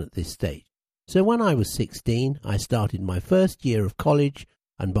for fun at this stage, so when I was 16 I started my first year of college,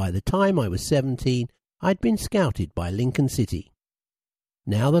 and by the time I was 17 I'd been scouted by Lincoln City.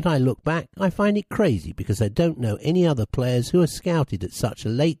 Now that I look back, I find it crazy because I don't know any other players who are scouted at such a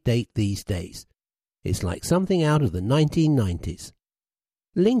late date these days. It's like something out of the 1990s.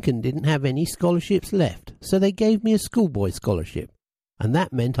 Lincoln didn't have any scholarships left, so they gave me a schoolboy scholarship, and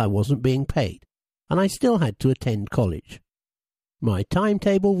that meant I wasn't being paid, and I still had to attend college. My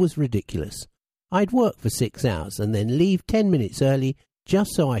timetable was ridiculous. I'd work for 6 hours and then leave 10 minutes early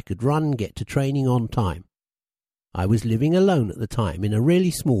just so I could run and get to training on time. I was living alone at the time in a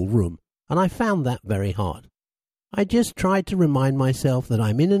really small room, and I found that very hard. I just tried to remind myself that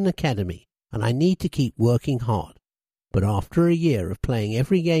I'm in an academy and I need to keep working hard. But after a year of playing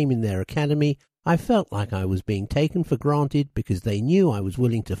every game in their academy, I felt like I was being taken for granted because they knew I was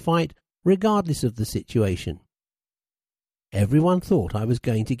willing to fight regardless of the situation. Everyone thought I was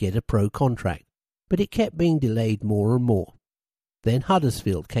going to get a pro contract, but it kept being delayed more and more. Then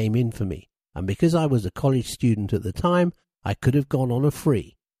Huddersfield came in for me, and because I was a college student at the time, I could have gone on a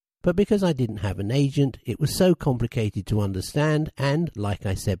free. But because I didn't have an agent, it was so complicated to understand, and, like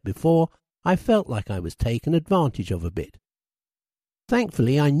I said before, I felt like I was taken advantage of a bit.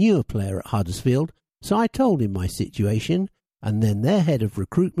 Thankfully, I knew a player at Huddersfield, so I told him my situation, and then their head of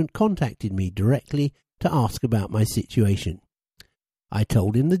recruitment contacted me directly to ask about my situation. I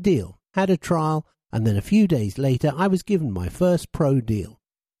told him the deal, had a trial, and then a few days later I was given my first pro deal.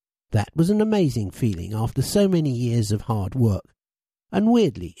 That was an amazing feeling after so many years of hard work, and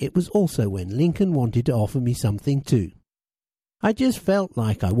weirdly it was also when Lincoln wanted to offer me something too. I just felt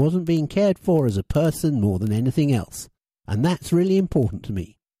like I wasn't being cared for as a person more than anything else, and that's really important to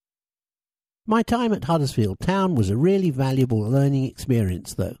me. My time at Huddersfield Town was a really valuable learning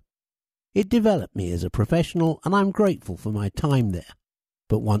experience though. It developed me as a professional and I'm grateful for my time there.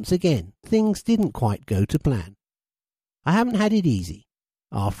 But once again, things didn't quite go to plan. I haven't had it easy.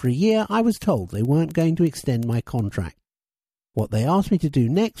 After a year, I was told they weren't going to extend my contract. What they asked me to do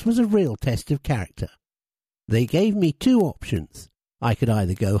next was a real test of character. They gave me two options. I could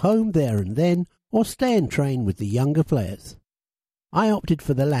either go home there and then, or stay and train with the younger players. I opted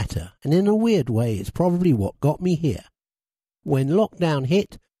for the latter, and in a weird way it's probably what got me here. When lockdown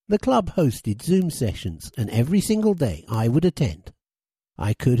hit, the club hosted Zoom sessions, and every single day I would attend.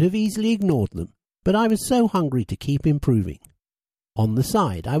 I could have easily ignored them, but I was so hungry to keep improving. On the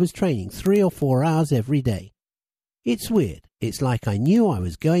side, I was training 3 or 4 hours every day. It's weird. It's like I knew I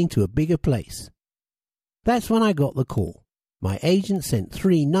was going to a bigger place. That's when I got the call. My agent sent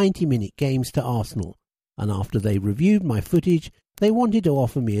 3 90-minute games to Arsenal, and after they reviewed my footage, they wanted to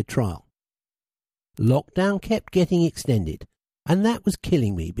offer me a trial. Lockdown kept getting extended, and that was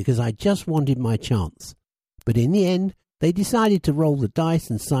killing me because I just wanted my chance. But in the end, they decided to roll the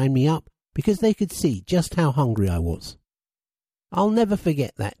dice and sign me up because they could see just how hungry I was. I'll never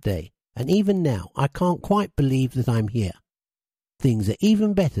forget that day, and even now I can't quite believe that I'm here. Things are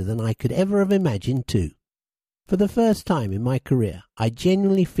even better than I could ever have imagined too. For the first time in my career, I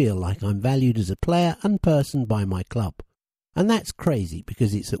genuinely feel like I'm valued as a player and person by my club. And that's crazy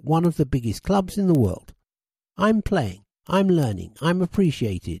because it's at one of the biggest clubs in the world. I'm playing, I'm learning, I'm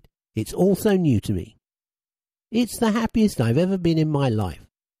appreciated. It's all so new to me. It's the happiest I've ever been in my life.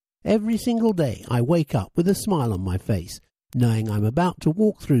 Every single day I wake up with a smile on my face, knowing I'm about to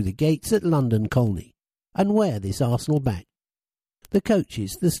walk through the gates at London Colney and wear this Arsenal badge. The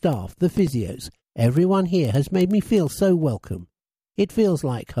coaches, the staff, the physios, everyone here has made me feel so welcome. It feels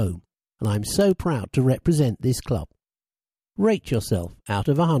like home, and I'm so proud to represent this club. Rate yourself out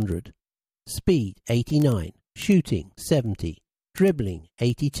of 100. Speed 89, shooting 70, dribbling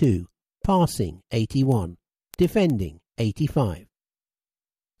 82, passing 81, defending 85.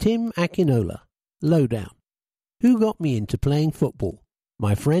 Tim Akinola, lowdown. Who got me into playing football?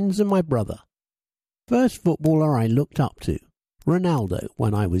 My friends and my brother. First footballer I looked up to, Ronaldo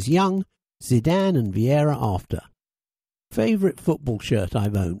when I was young, Zidane and Vieira after. Favourite football shirt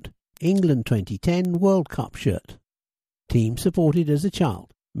I've owned, England 2010 World Cup shirt. Team supported as a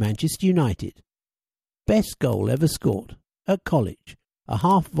child, Manchester United. Best goal ever scored, at college, a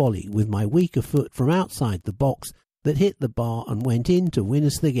half volley with my weaker foot from outside the box that hit the bar and went in to win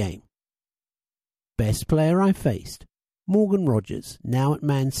us the game. Best player I faced, Morgan Rogers, now at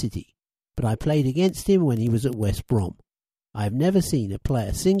Man City, but I played against him when he was at West Brom. I have never seen a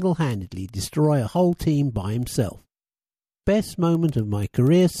player single-handedly destroy a whole team by himself. Best moment of my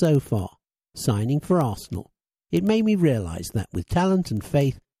career so far, signing for Arsenal. It made me realise that with talent and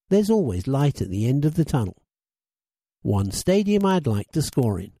faith, there's always light at the end of the tunnel. One stadium I'd like to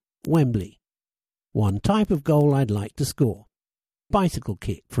score in, Wembley. One type of goal I'd like to score, bicycle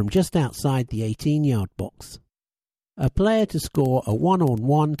kick from just outside the 18-yard box. A player to score a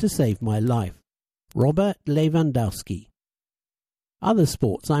one-on-one to save my life, Robert Lewandowski. Other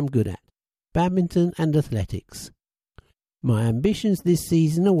sports I'm good at, badminton and athletics. My ambitions this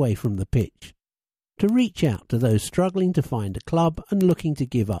season away from the pitch. To reach out to those struggling to find a club and looking to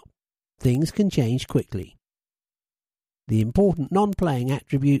give up. Things can change quickly. The important non-playing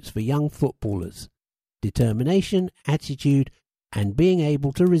attributes for young footballers: determination, attitude, and being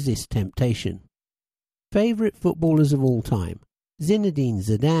able to resist temptation. Favourite footballers of all time: Zinedine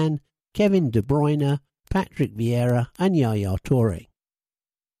Zidane, Kevin De Bruyne, Patrick Vieira and Yaya Toure.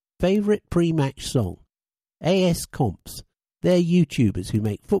 Favourite pre-match song: AS Comps. They're YouTubers who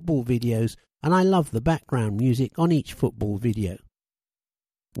make football videos, and I love the background music on each football video.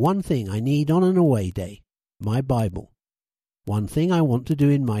 One thing I need on an away day: my Bible. One thing I want to do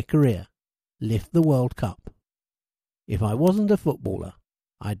in my career: lift the World Cup. If I wasn't a footballer,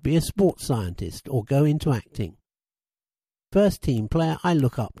 I'd be a sports scientist or go into acting. First team player I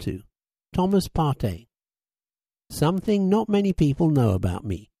look up to: Thomas Partey. Something not many people know about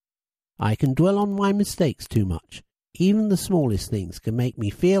me: I can dwell on my mistakes too much. Even the smallest things can make me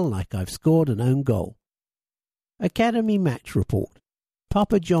feel like I've scored an own goal. Academy Match Report.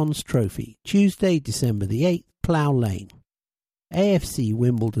 Papa John's Trophy, Tuesday, December the 8th, Plough Lane. AFC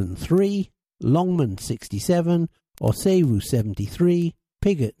Wimbledon 3, Longman 67, Osewu 73,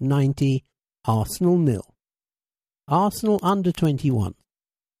 Piggott 90, Arsenal 0. Arsenal under-21.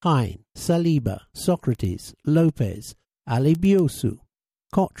 Hine, Saliba, Socrates, Lopez, Alibiosu,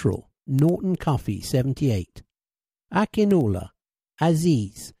 Cottrell, Norton Cuffy 78. Akinola,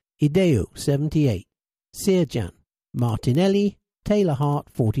 Aziz, Ideo 78. Sirjan, Martinelli, Taylor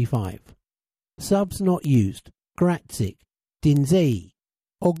Hart 45. Subs not used: Gratzik, Dinzei,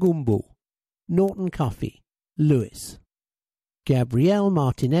 Ogumbo, Norton Cuffy, Lewis. Gabriel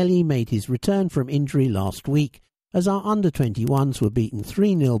Martinelli made his return from injury last week as our under-21s were beaten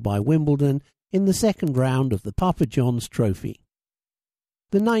 3-0 by Wimbledon in the second round of the Papa John's Trophy.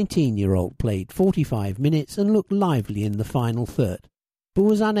 The 19-year-old played 45 minutes and looked lively in the final third, but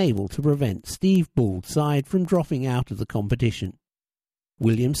was unable to prevent Steve Ball's side from dropping out of the competition.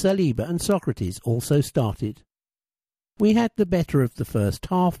 William Saliba and Socrates also started. We had the better of the first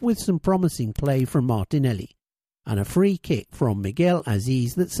half with some promising play from Martinelli and a free kick from Miguel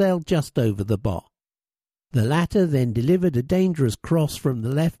Aziz that sailed just over the bar. The latter then delivered a dangerous cross from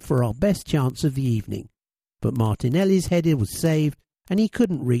the left for our best chance of the evening, but Martinelli's header was saved and he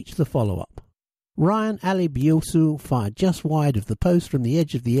couldn't reach the follow-up. Ryan Alibiosu fired just wide of the post from the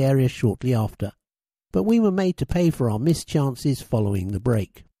edge of the area shortly after, but we were made to pay for our missed chances following the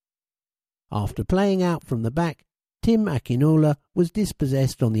break. After playing out from the back, Tim Akinola was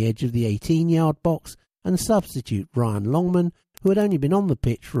dispossessed on the edge of the 18-yard box and substitute Ryan Longman, who had only been on the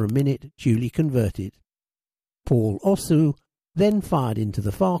pitch for a minute, duly converted. Paul Osu then fired into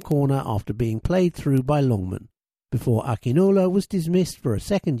the far corner after being played through by Longman, before Akinola was dismissed for a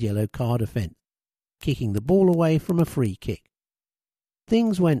second yellow card offence, kicking the ball away from a free kick.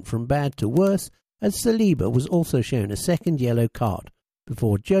 Things went from bad to worse as Saliba was also shown a second yellow card,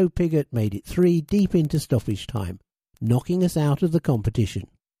 before Joe Pigott made it 3 deep into stoppage time, knocking us out of the competition.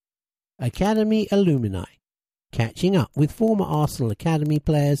 Academy alumni, catching up with former Arsenal Academy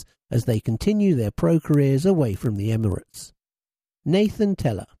players as they continue their pro careers away from the Emirates. Nathan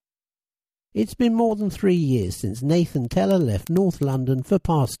Teller. It's been more than 3 years since Nathan Teller left North London for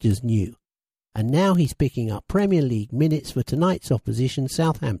pastures new, and now he's picking up Premier League minutes for tonight's opposition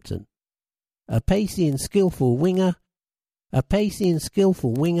Southampton. A pacey and skillful winger,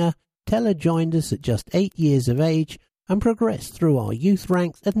 Teller joined us at just 8 years of age and progressed through our youth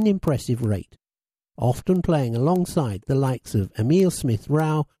ranks at an impressive rate, often playing alongside the likes of Emile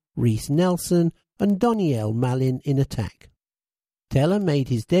Smith-Rowe, Reece Nelson and Doniel Malin in attack. Teller made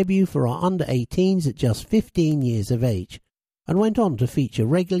his debut for our under-18s at just 15 years of age and went on to feature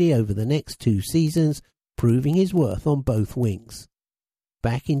regularly over the next 2 seasons, proving his worth on both wings.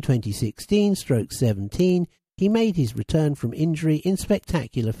 Back in 2016-17, he made his return from injury in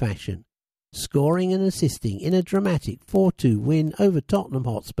spectacular fashion, scoring and assisting in a dramatic 4-2 win over Tottenham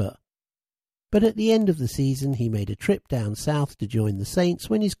Hotspur. But at the end of the season he made a trip down south to join the Saints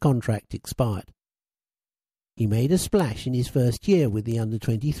when his contract expired. He made a splash in his first year with the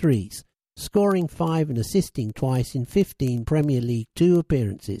under-23s, scoring 5 and assisting twice in 15 Premier League 2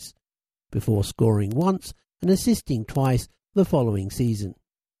 appearances, before scoring once and assisting twice the following season.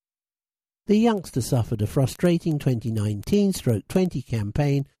 The youngster suffered a frustrating 2019-20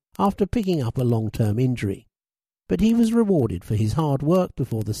 campaign after picking up a long-term injury, but he was rewarded for his hard work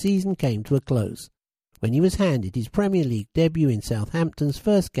before the season came to a close, when he was handed his Premier League debut in Southampton's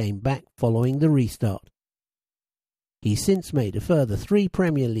first game back following the restart. He's since made a further 3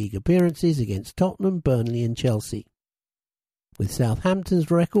 Premier League appearances against Tottenham, Burnley and Chelsea. With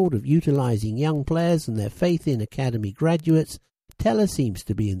Southampton's record of utilising young players and their faith in academy graduates, Teller seems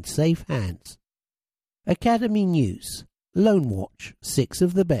to be in safe hands. Academy news. Loan Watch, 6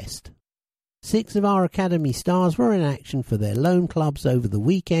 of the best. 6 of our academy stars were in action for their loan clubs over the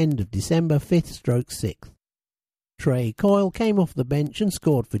weekend of December 5th/6th. Trey Coyle came off the bench and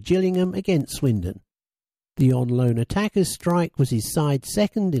scored for Gillingham against Swindon. The on-loan attacker's strike was his side's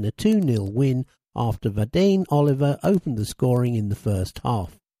second in a 2-0 win after Vadaine Oliver opened the scoring in the first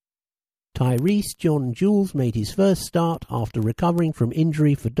half. Tyrese John Jules made his first start after recovering from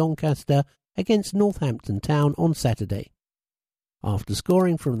injury for Doncaster against Northampton Town on Saturday. After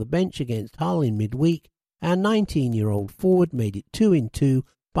scoring from the bench against Hull in midweek, our 19-year-old forward made it 2-2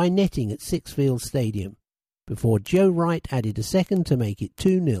 by netting at Sixfields Stadium, before Joe Wright added a second to make it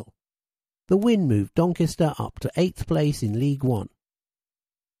 2-0. The win moved Doncaster up to 8th place in League One.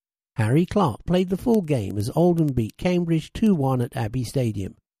 Harry Clark played the full game as Oldham beat Cambridge 2-1 at Abbey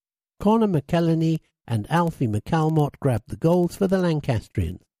Stadium. Conor McElhenney and Alfie McCalmont grabbed the goals for the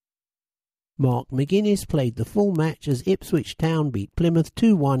Lancastrians. Mark McGuinness played the full match as Ipswich Town beat Plymouth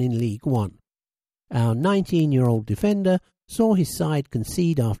 2-1 in League One. Our 19-year-old defender saw his side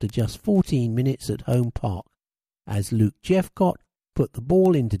concede after just 14 minutes at Home Park, as Luke Jeffcott put the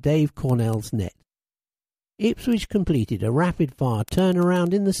ball into Dave Cornell's net. Ipswich completed a rapid-fire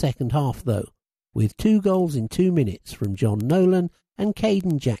turnaround in the second half, though, with 2 goals in 2 minutes from John Nolan and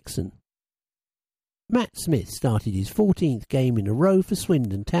Caden Jackson. Matt Smith started his 14th game in a row for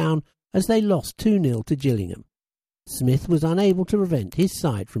Swindon Town as they lost 2-0 to Gillingham. Smith was unable to prevent his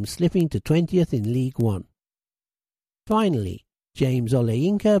side from slipping to 20th in League One. Finally, James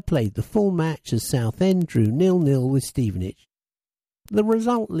Oleinka played the full match as Southend drew 0-0 with Stevenage. The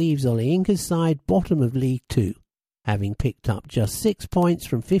result leaves Oleinka's side bottom of League Two, having picked up just 6 points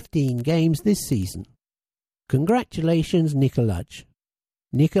from 15 games this season. Congratulations, Nicolaj.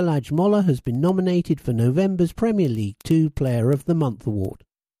 Nicolaj Moller has been nominated for November's Premier League 2 Player of the Month award.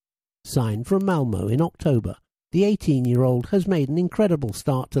 Signed from Malmo in October, the 18-year-old has made an incredible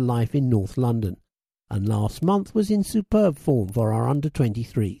start to life in North London, and last month was in superb form for our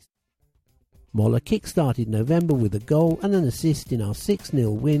under-23s. Moller kick-started November with a goal and an assist in our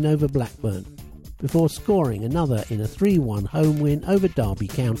 6-0 win over Blackburn, before scoring another in a 3-1 home win over Derby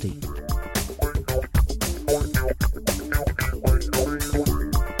County.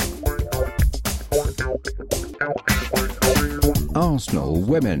 Arsenal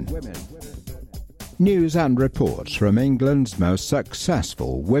Women. News and reports from England's most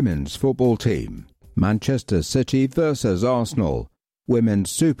successful women's football team. Manchester City versus Arsenal.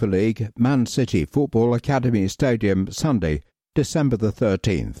 Women's Super League, Man City Football Academy Stadium, Sunday, December the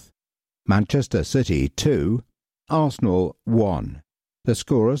 13th. Manchester City 2, Arsenal 1. The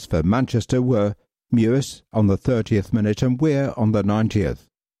scorers for Manchester were Mewis on the 30th minute and Weir on the 90th.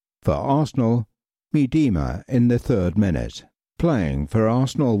 For Arsenal, Miedema in the 3rd minute. Playing for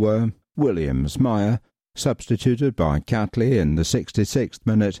Arsenal were Williams-Meyer, substituted by Catley in the 66th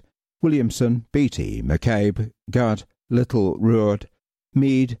minute, Williamson, Beattie, McCabe, Gutt, Little, Ruud,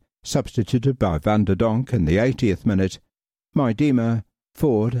 Mead, substituted by Van der Donk in the 80th minute, Miedema,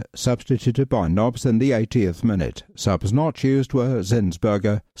 Ford, substituted by Nobbs in the 80th minute. Subs not used were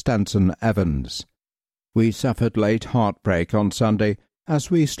Zinsberger, Stanson, Evans. We suffered late heartbreak on Sunday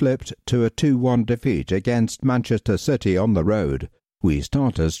as we slipped to a 2-1 defeat against Manchester City on the road. We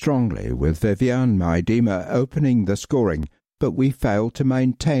started strongly with Viviane Miedema opening the scoring, but we failed to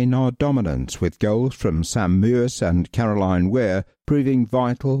maintain our dominance with goals from Sam Mewis and Caroline Weir proving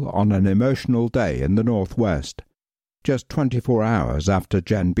vital on an emotional day in the Northwest. Just 24 hours after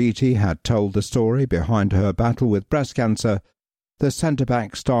Jen Beattie had told the story behind her battle with breast cancer, the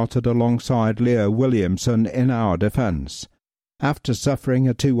centre-back started alongside Leah Williamson in our defence. After suffering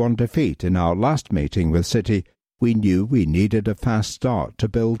a 2-1 defeat in our last meeting with City, we knew we needed a fast start to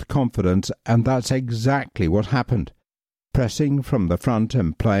build confidence, and that's exactly what happened. Pressing from the front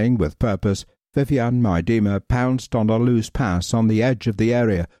and playing with purpose, Viviane Miedema pounced on a loose pass on the edge of the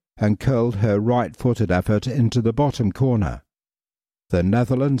area and curled her right-footed effort into the bottom corner. The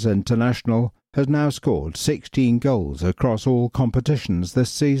Netherlands international has now scored 16 goals across all competitions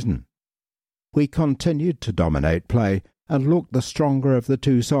this season. We continued to dominate play and looked the stronger of the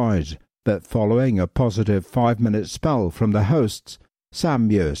two sides, but following a positive 5-minute spell from the hosts, Sam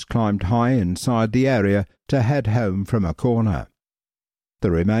Mewis climbed high inside the area to head home from a corner.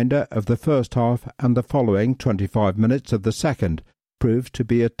 The remainder of the first half and the following 25 minutes of the second proved to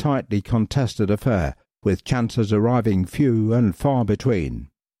be a tightly contested affair, with chances arriving few and far between.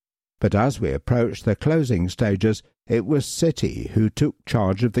 But as we approached the closing stages, it was City who took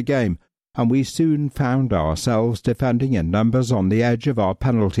charge of the game, and we soon found ourselves defending in numbers on the edge of our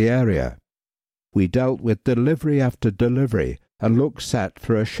penalty area. We dealt with delivery after delivery and looked set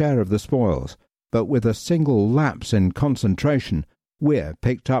for a share of the spoils, but with a single lapse in concentration, Weir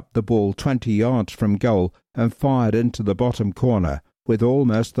picked up the ball 20 yards from goal and fired into the bottom corner with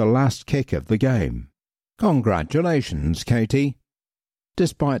almost the last kick of the game. Congratulations, Katie!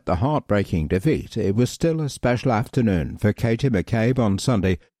 Despite the heartbreaking defeat, it was still a special afternoon for Katie McCabe on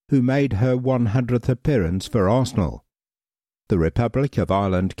Sunday, who made her 100th appearance for Arsenal. The Republic of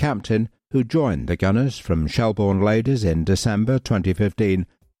Ireland captain, who joined the Gunners from Shelbourne Ladies in December 2015,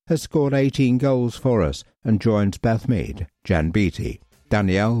 has scored 18 goals for us and joins Beth Mead, Jen Beattie,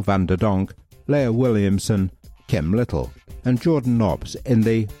 Danielle van der Donk, Leah Williamson, Kim Little and Jordan Nobbs in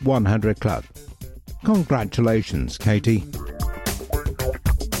the 100 Club. Congratulations, Katie.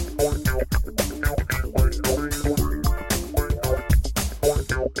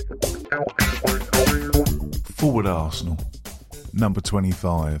 Forward Arsenal, number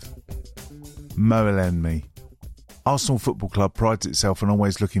 25. Mo Elneny. Arsenal Football Club prides itself on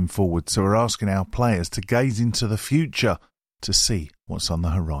always looking forward, so we're asking our players to gaze into the future to see what's on the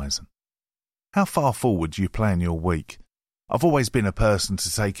horizon. How far forward do you plan your week? I've always been a person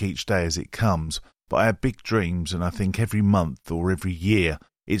to take each day as it comes, but I have big dreams, and I think every month or every year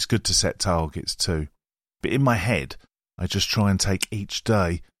it's good to set targets too. But in my head, I just try and take each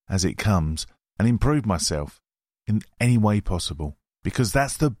day as it comes and improve myself in any way possible, because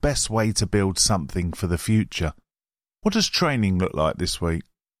that's the best way to build something for the future. What does training look like this week?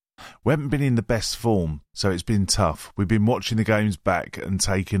 We haven't been in the best form, so it's been tough. We've been watching the games back and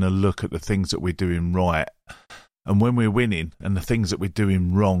taking a look at the things that we're doing right and when we're winning, and the things that we're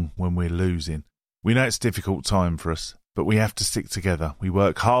doing wrong when we're losing. We know it's a difficult time for us, but we have to stick together. We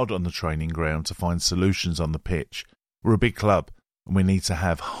work hard on the training ground to find solutions on the pitch. We're a big club and we need to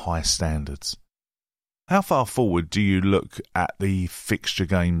have high standards. How far forward do you look at the fixture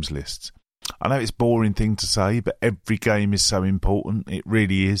games lists? I know it's a boring thing to say, but every game is so important. It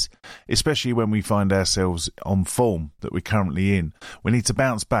really is, especially when we find ourselves on form that we're currently in. We need to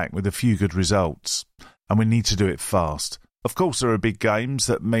bounce back with a few good results, and we need to do it fast. Of course, there are big games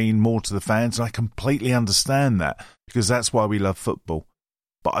that mean more to the fans, and I completely understand that, because that's why we love football.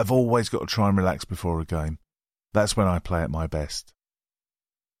 But I've always got to try and relax before a game. That's when I play at my best.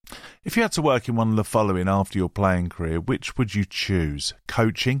 If you had to work in one of the following after your playing career, which would you choose?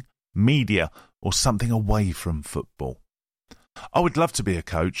 Coaching, media, or something away from football? I would love to be a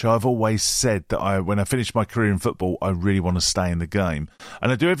coach. I've always said that when I finish my career in football, I really want to stay in the game.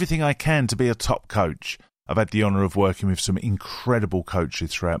 And I do everything I can to be a top coach. I've had the honour of working with some incredible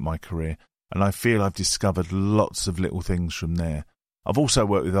coaches throughout my career, and I feel I've discovered lots of little things from there. I've also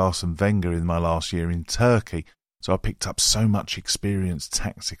worked with Arsene Wenger in my last year in Turkey, so I picked up so much experience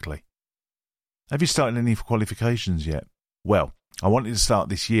tactically. Have you started any qualifications yet? Well, I wanted to start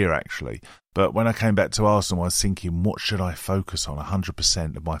this year actually, but when I came back to Arsenal I was thinking, what should I focus on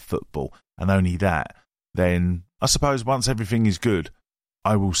 100% of my football, and only that? Then I suppose once everything is good,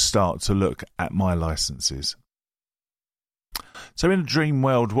 I will start to look at my licences. So in a dream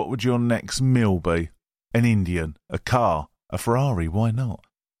world, what would your next meal be? An Indian, a car, a Ferrari, why not?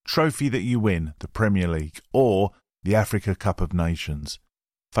 Trophy that you win, the Premier League, or the Africa Cup of Nations.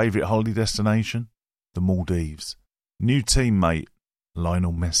 Favourite holiday destination? The Maldives. New teammate?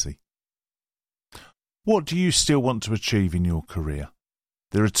 Lionel Messi. What do you still want to achieve in your career?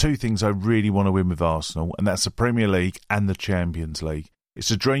 There are two things I really want to win with Arsenal, and that's the Premier League and the Champions League. It's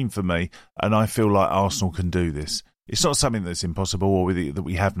a dream for me, and I feel like Arsenal can do this. It's not something that's impossible or that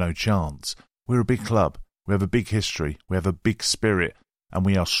we have no chance. We're a big club. We have a big history. We have a big spirit, and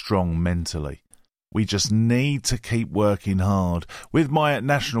we are strong mentally. We just need to keep working hard. With my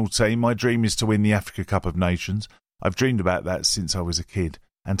national team, my dream is to win the Africa Cup of Nations. I've dreamed about that since I was a kid,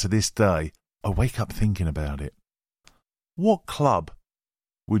 and to this day, I wake up thinking about it. What club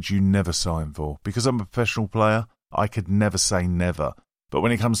would you never sign for? Because I'm a professional player, I could never say never. But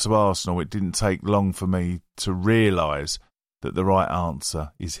when it comes to Arsenal, it didn't take long for me to realise that the right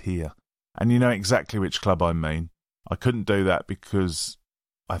answer is here. And you know exactly which club I mean. I couldn't do that because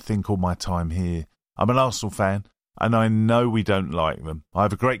I think all my time here. I'm an Arsenal fan, and I know we don't like them. I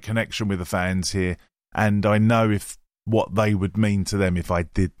have a great connection with the fans here, and I know what they would mean to them if I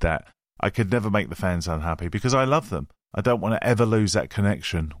did that. I could never make the fans unhappy because I love them. I don't want to ever lose that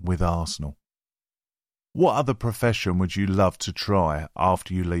connection with Arsenal. What other profession would you love to try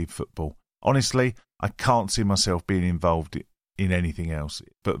after you leave football? Honestly, I can't see myself being involved in anything else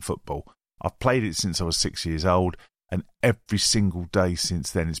but football. I've played it since I was 6 years old, and every single day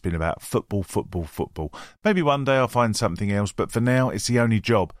since then it's been about football, football, football. Maybe one day I'll find something else, but for now it's the only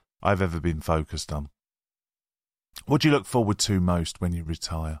job I've ever been focused on. What do you look forward to most when you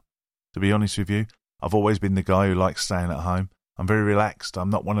retire? To be honest with you, I've always been the guy who likes staying at home. I'm very relaxed. I'm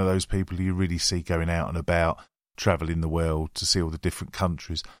not one of those people you really see going out and about, travelling the world to see all the different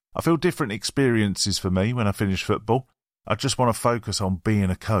countries. I feel different experiences for me when I finish football. I just want to focus on being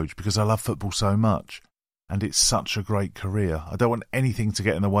a coach because I love football so much. And it's such a great career. I don't want anything to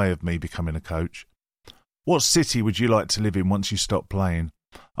get in the way of me becoming a coach. What city would you like to live in once you stop playing?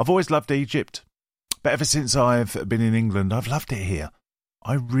 I've always loved Egypt. But ever since I've been in England, I've loved it here.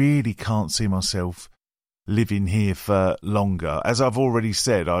 I really can't see myself living here for longer. As I've already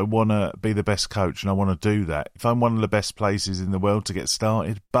said, I want to be the best coach and I want to do that. If I'm one of the best places in the world to get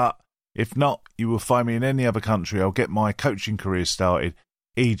started, but if not, you will find me in any other country. I'll get my coaching career started.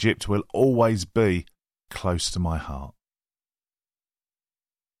 Egypt will always be close to my heart.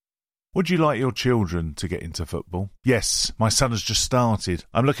 Would you like your children to get into football? Yes, my son has just started.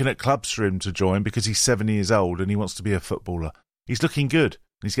 I'm looking at clubs for him to join because he's 7 years old and he wants to be a footballer. He's looking good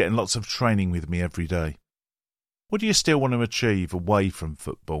and he's getting lots of training with me every day. What do you still want to achieve away from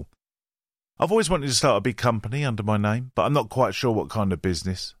football? I've always wanted to start a big company under my name, but I'm not quite sure what kind of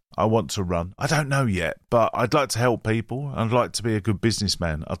business I want to run. I don't know yet, but I'd like to help people. I'd like to be a good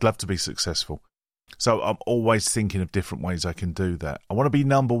businessman. I'd love to be successful. So I'm always thinking of different ways I can do that. I want to be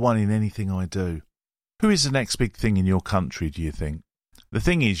number one in anything I do. Who is the next big thing in your country, do you think? The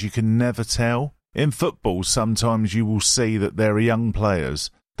thing is, you can never tell. In football, sometimes you will see that there are young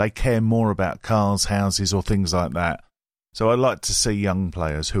players. They care more about cars, houses or things like that. So I like to see young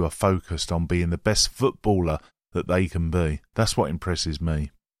players who are focused on being the best footballer that they can be. That's what impresses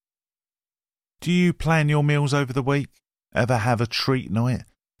me. Do you plan your meals over the week? Ever have a treat night?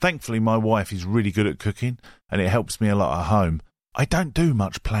 Thankfully, my wife is really good at cooking and it helps me a lot at home. I don't do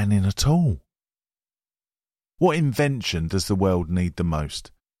much planning at all. What invention does the world need the most?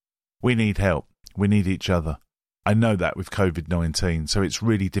 We need help. We need each other. I know that with COVID-19, so it's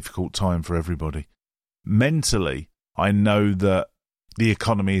really difficult time for everybody. Mentally, I know that the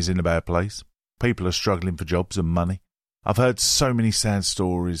economy is in a bad place. People are struggling for jobs and money. I've heard so many sad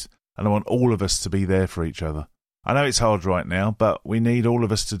stories, and I want all of us to be there for each other. I know it's hard right now, but we need all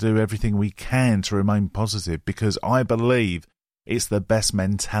of us to do everything we can to remain positive, because I believe it's the best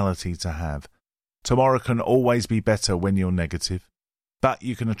mentality to have. Tomorrow can always be better when you're negative, but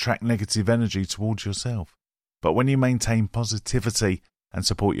you can attract negative energy towards yourself. But when you maintain positivity and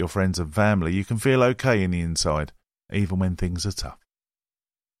support your friends and family, you can feel okay in the inside, even when things are tough.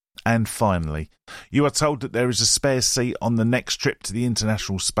 And finally, you are told that there is a spare seat on the next trip to the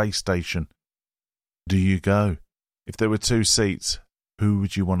International Space Station. Do you go? If there were 2 seats, who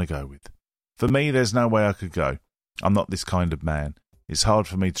would you want to go with? For me, there's no way I could go. I'm not this kind of man. It's hard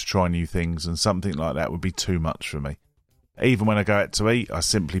for me to try new things, and something like that would be too much for me. Even when I go out to eat, I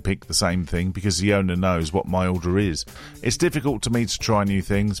simply pick the same thing because the owner knows what my order is. It's difficult to me to try new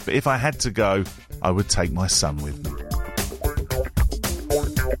things, but if I had to go, I would take my son with me.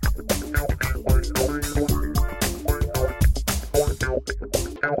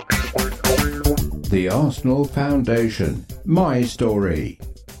 The Arsenal Foundation, my story.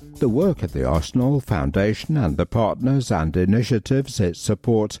 The work of the Arsenal Foundation and the partners and initiatives it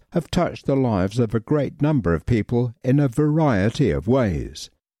supports have touched the lives of a great number of people in a variety of ways.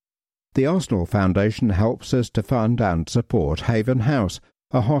 The Arsenal Foundation helps us to fund and support Haven House,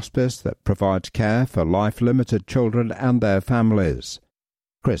 a hospice that provides care for life-limited children and their families.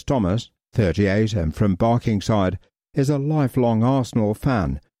 Chris Thomas, 38 and from Barkingside, is a lifelong Arsenal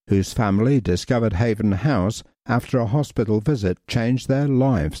fan whose family discovered Haven House after a hospital visit changed their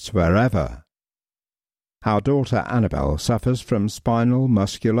lives forever. Our daughter Annabelle suffers from spinal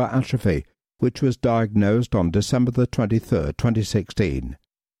muscular atrophy, which was diagnosed on December the 23rd, 2016.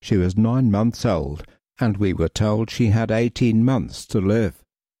 She was 9 months old, and we were told she had 18 months to live.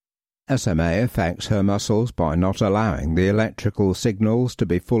 SMA affects her muscles by not allowing the electrical signals to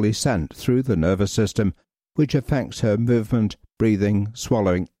be fully sent through the nervous system, which affects her movement, breathing,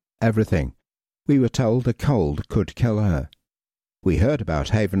 swallowing, everything. We were told a cold could kill her. We heard about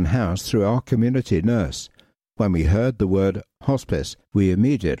Haven House through our community nurse. When we heard the word hospice, we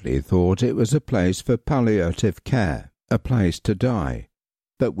immediately thought it was a place for palliative care, a place to die.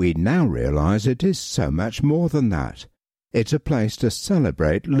 But we now realise it is so much more than that. It's a place to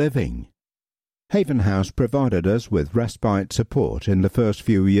celebrate living. Haven House provided us with respite support in the first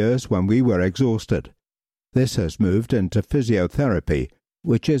few years when we were exhausted. This has moved into physiotherapy,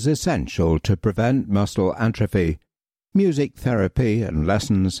 which is essential to prevent muscle atrophy, music therapy and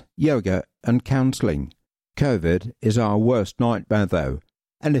lessons, yoga and counselling. COVID is our worst nightmare though.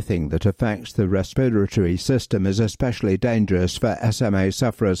 Anything that affects the respiratory system is especially dangerous for SMA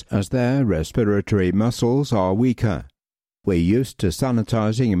sufferers as their respiratory muscles are weaker. We're used to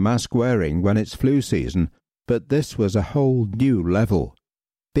sanitising and mask wearing when it's flu season, but this was a whole new level.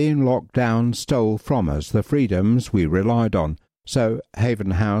 Being locked down stole from us the freedoms we relied on, so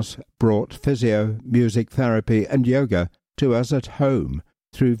Haven House brought physio, music therapy and yoga to us at home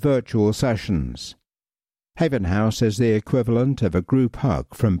through virtual sessions. Haven House is the equivalent of a group hug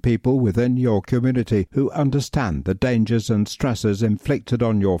from people within your community who understand the dangers and stresses inflicted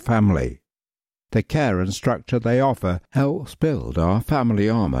on your family. The care and structure they offer helps build our family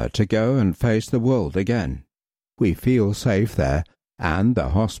armour to go and face the world again. We feel safe there, and the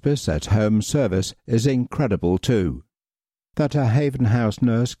hospice at home service is incredible too. That a Haven House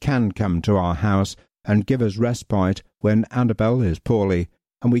nurse can come to our house and give us respite when Annabelle is poorly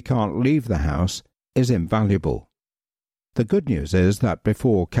and we can't leave the house is invaluable. The good news is that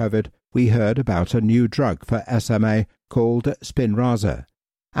before COVID we heard about a new drug for SMA called Spinraza.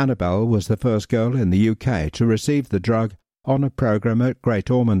 Annabelle was the first girl in the UK to receive the drug on a programme at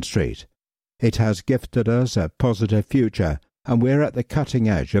Great Ormond Street. It has gifted us a positive future, and we're at the cutting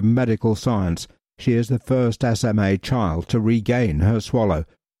edge of medical science. She is the first SMA child to regain her swallow.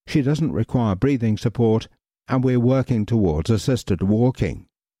 She doesn't require breathing support, and we're working towards assisted walking.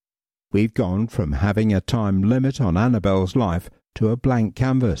 We've gone from having a time limit on Annabelle's life to a blank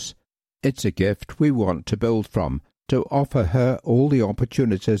canvas. It's a gift we want to build from, to offer her all the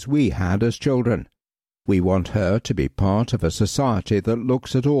opportunities we had as children. We want her to be part of a society that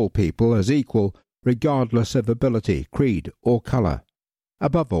looks at all people as equal, regardless of ability, creed, or colour.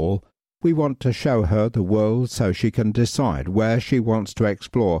 Above all, we want to show her the world so she can decide where she wants to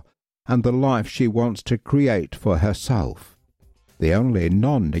explore and the life she wants to create for herself. The only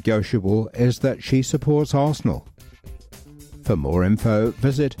non-negotiable is that she supports Arsenal. For more info,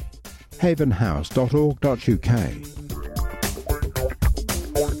 visit havenhouse.org.uk.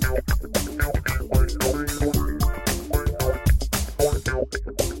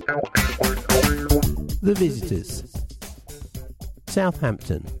 The Visitors.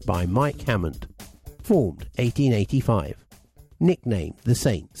 Southampton by Mike Hammond. Formed 1885. Nickname The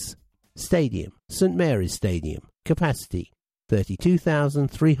Saints. Stadium St Mary's Stadium. Capacity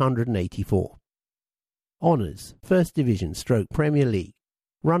 32,384. Honours First Division / Premier League.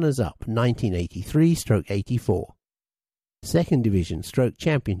 Runners-up 1983-84. Second Division /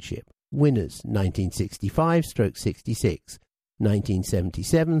 Championship. Winners 1965-66,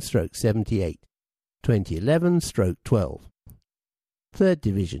 1977-78, 2011-12. Third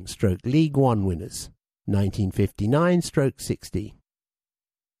Division / League One winners 1959-60.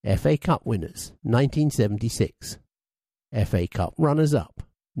 FA Cup winners 1976. FA Cup runners-up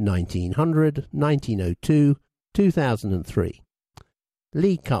 1900, 1902, 2003.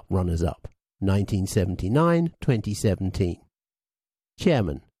 League Cup runners-up 1979, 2017.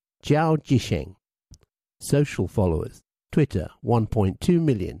 Chairman Zhao Jisheng. Social followers Twitter 1.2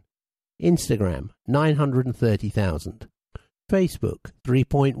 million, Instagram 930,000, Facebook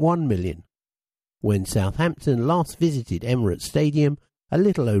 3.1 million. When Southampton last visited Emirates Stadium a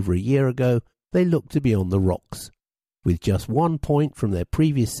little over a year ago, they looked to be on the rocks. With just 1 point from their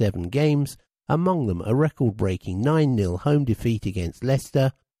previous 7 games, among them a record-breaking 9-0 home defeat against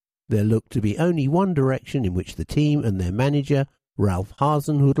Leicester, there looked to be only one direction in which the team and their manager, Ralph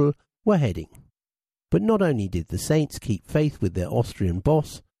Hasenhüttl, were heading. But not only did the Saints keep faith with their Austrian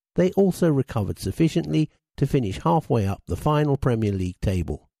boss, they also recovered sufficiently to finish halfway up the final Premier League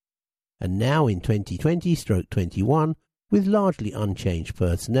table. And now in 2020-21, with largely unchanged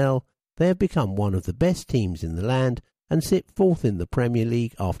personnel, they have become one of the best teams in the land and sit fourth in the Premier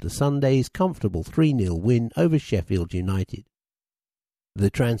League after Sunday's comfortable 3-0 win over Sheffield United. The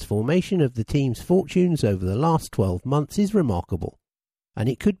transformation of the team's fortunes over the last 12 months is remarkable, and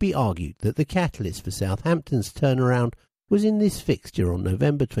it could be argued that the catalyst for Southampton's turnaround was in this fixture on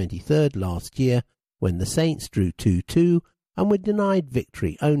November 23rd last year, when the Saints drew 2-2 and were denied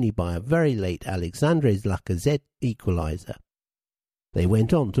victory only by a very late Alexandre Lacazette equaliser. They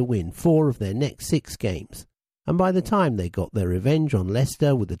went on to win 4 of their next 6 games, and by the time they got their revenge on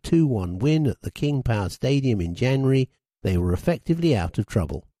Leicester with a 2-1 win at the King Power Stadium in January, they were effectively out of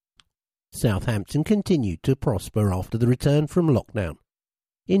trouble. Southampton continued to prosper after the return from lockdown.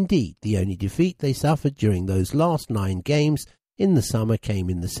 Indeed, the only defeat they suffered during those last 9 games in the summer came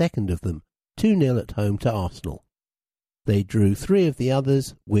in the second of them, 2-0 at home to Arsenal. They drew 3 of the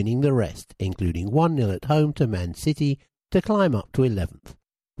others, winning the rest, including 1-0 at home to Man City, to climb up to 11th,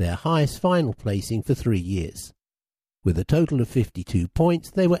 their highest final placing for 3 years. With a total of 52 points,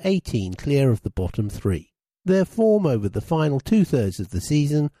 they were 18 clear of the bottom 3. Their form over the final 2/3 of the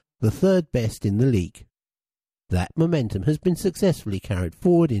season, the third best in the league. That momentum has been successfully carried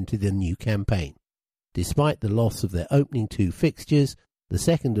forward into the new campaign, despite the loss of their opening 2 fixtures, the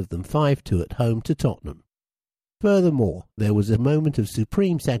second of them 5-2 at home to Tottenham. Furthermore, there was a moment of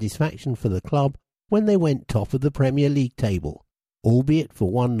supreme satisfaction for the club when they went top of the Premier League table, albeit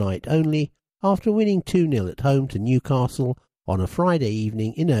for one night only, after winning 2-0 at home to Newcastle on a Friday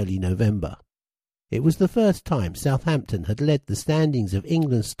evening in early November. It was the first time Southampton had led the standings of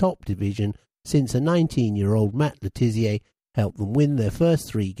England's top division since a 19-year-old Matt Le Tissier helped them win their first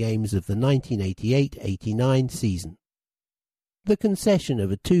 3 games of the 1988-89 season. The concession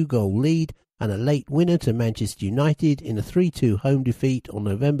of a 2-goal lead and a late winner to Manchester United in a 3-2 home defeat on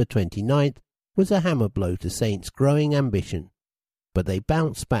November 29th was a hammer blow to Saints' growing ambition. But they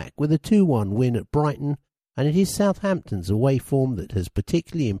bounced back with a 2-1 win at Brighton, and it is Southampton's away form that has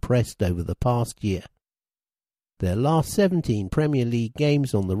particularly impressed over the past year. Their last 17 Premier League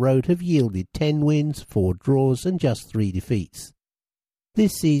games on the road have yielded 10 wins, 4 draws and just 3 defeats.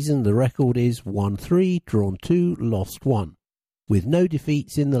 This season the record is 1-3, drawn 2, lost 1, with no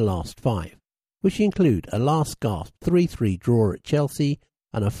defeats in the last 5, which include a last-gasp 3-3 draw at Chelsea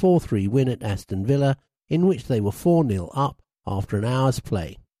and a 4-3 win at Aston Villa, in which they were 4-0 up after an hour's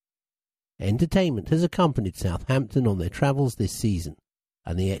play. Entertainment has accompanied Southampton on their travels this season,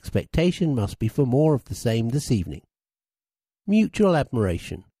 and the expectation must be for more of the same this evening. Mutual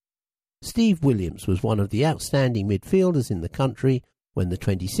admiration. Steve Williams was one of the outstanding midfielders in the country when the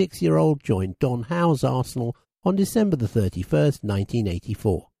 26-year-old joined Don Howe's Arsenal on December the 31st,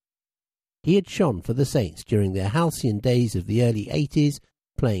 1984. He had shone for the Saints during their halcyon days of the early 80s,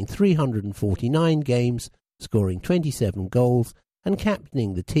 playing 349 games, scoring 27 goals, and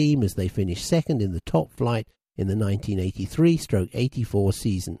captaining the team as they finished second in the top flight in the 1983-84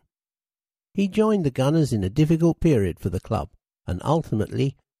 season. He joined the Gunners in a difficult period for the club, and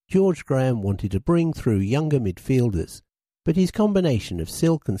ultimately George Graham wanted to bring through younger midfielders, but his combination of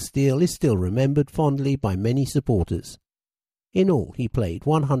silk and steel is still remembered fondly by many supporters. In all, he played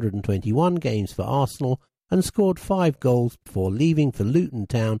 121 games for Arsenal and scored 5 goals before leaving for Luton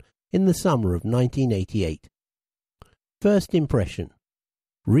Town in the summer of 1988. First impression.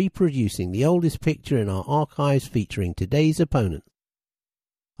 Reproducing the oldest picture in our archives featuring today's opponents.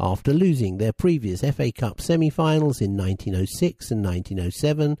 After losing their previous FA Cup semi-finals in 1906 and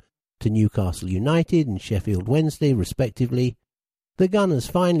 1907 to Newcastle United and Sheffield Wednesday respectively, the Gunners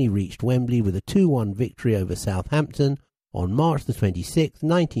finally reached Wembley with a 2-1 victory over Southampton on March the 26th,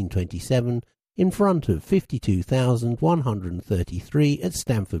 1927, in front of 52,133 at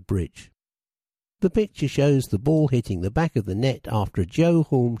Stamford Bridge. The picture shows the ball hitting the back of the net after a Joe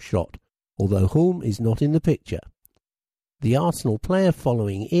Hulme shot, although Hulme is not in the picture. The Arsenal player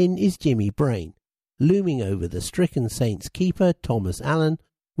following in is Jimmy Brain, looming over the stricken Saints keeper Thomas Allen,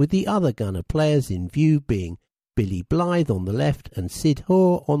 with the other Gunner players in view being Billy Blythe on the left and Sid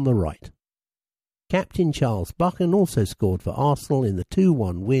Hoare on the right. Captain Charles Buchan also scored for Arsenal in the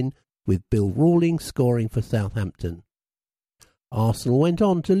 2-1 win, with Bill Rawlings scoring for Southampton. Arsenal went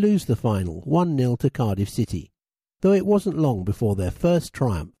on to lose the final 1-0 to Cardiff City, though it wasn't long before their first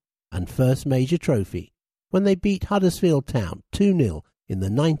triumph and first major trophy, when they beat Huddersfield Town 2-0 in the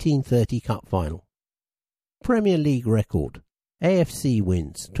 1930 Cup final. Premier League record: AFC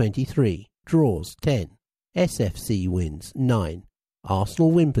wins 23, draws 10, SFC wins 9,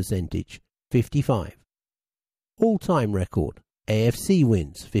 Arsenal win percentage 55. All-time record: AFC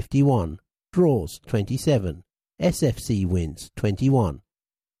wins 51, draws 27, SFC wins 21,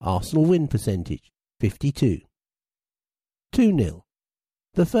 Arsenal win percentage 52. 2-0.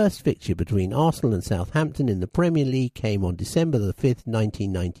 The first fixture between Arsenal and Southampton in the Premier League came on December the 5th,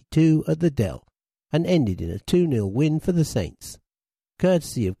 1992 at the Dell, and ended in a 2-0 win for the Saints,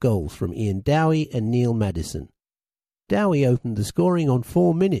 courtesy of goals from Ian Dowie and Neil Maddison. Dowie opened the scoring on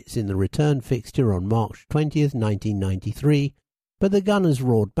 4 minutes in the return fixture on March 20th, 1993, but the Gunners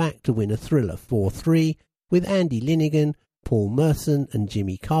roared back to win a thriller 4-3, with Andy Linnigan, Paul Merson and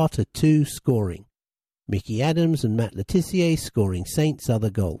Jimmy Carter too scoring, Mickey Adams and Matt Letitia scoring Saints' other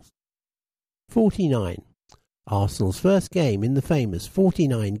goals. 49. Arsenal's first game in the famous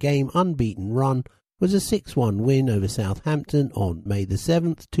 49-game unbeaten run was a 6-1 win over Southampton on May the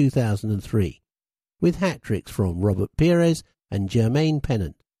 7th, 2003, with hat-tricks from Robert Pires and Jermaine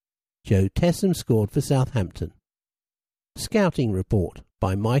Pennant. Joe Tessam scored for Southampton. Scouting report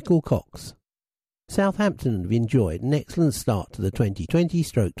by Michael Cox. Southampton have enjoyed an excellent start to the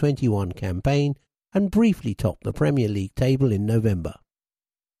 2020-21 campaign and briefly topped the Premier League table in November.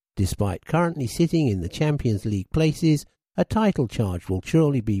 Despite currently sitting in the Champions League places, a title charge will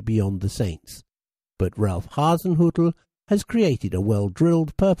surely be beyond the Saints. But Ralph Hasenhüttl has created a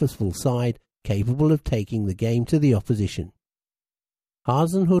well-drilled, purposeful side capable of taking the game to the opposition.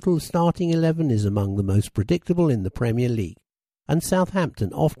 Hasenhüttl's starting 11 is among the most predictable in the Premier League, and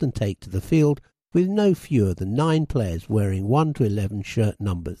Southampton often take to the field with no fewer than 9 players wearing 1 to 11 shirt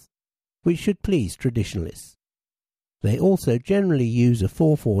numbers, which should please traditionalists. They also generally use a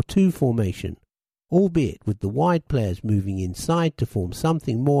 4-4-2 formation, albeit with the wide players moving inside to form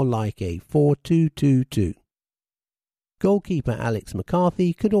something more like a 4-2-2-2. Goalkeeper Alex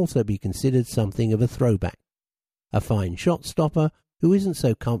McCarthy could also be considered something of a throwback, a fine shot stopper who isn't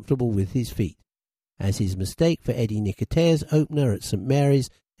so comfortable with his feet, as his mistake for Eddie Nicotea's opener at St Mary's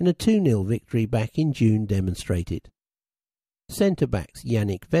in a 2-0 victory back in June demonstrated. Centre-backs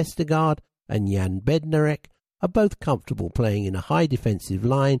Yannick Vestergaard and Jan Bednarek are both comfortable playing in a high defensive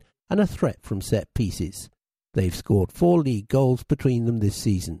line and a threat from set pieces. They've scored 4 league goals between them this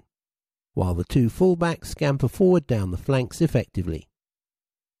season, while the 2 fullbacks scamper forward down the flanks effectively.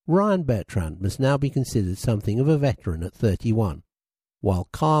 Ryan Bertrand must now be considered something of a veteran at 31, while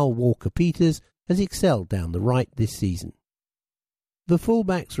Kyle Walker-Peters has excelled down the right this season. The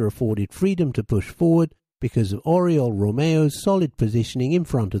fullbacks are afforded freedom to push forward because of Oriol Romeo's solid positioning in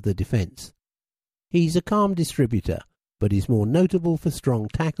front of the defence. He's a calm distributor, but is more notable for strong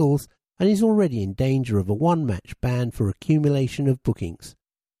tackles and is already in danger of a one-match ban for accumulation of bookings,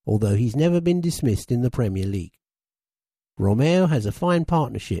 although he's never been dismissed in the Premier League. Romeo has a fine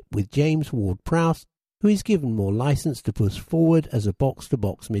partnership with James Ward-Prowse, who is given more licence to push forward as a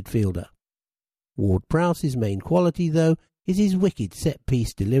box-to-box midfielder. Ward-Prowse's main quality, though, is his wicked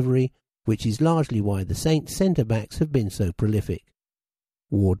set-piece delivery, which is largely why the Saints' centre-backs have been so prolific.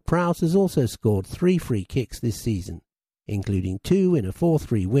 Ward-Prowse has also scored 3 free kicks this season, including 2 in a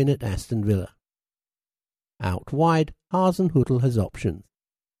 4-3 win at Aston Villa. Out wide, Hasenhüttl has options.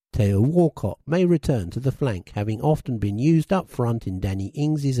 Theo Walcott may return to the flank, having often been used up front in Danny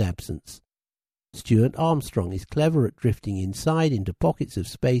Ings' absence. Stuart Armstrong is clever at drifting inside into pockets of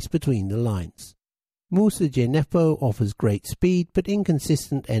space between the lines. Moussa Djenepo offers great speed but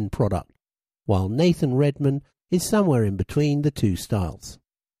inconsistent end product, while Nathan Redmond is somewhere in between the two styles.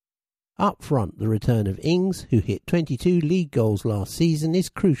 Up front, the return of Ings, who hit 22 league goals last season, is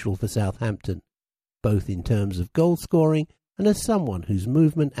crucial for Southampton, both in terms of goal scoring and as someone whose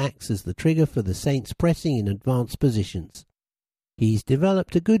movement acts as the trigger for the Saints pressing in advanced positions. He's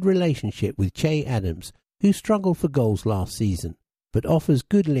developed a good relationship with Che Adams, who struggled for goals last season, but offers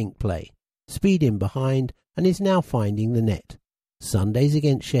good link play, speed in behind, and is now finding the net. Sundays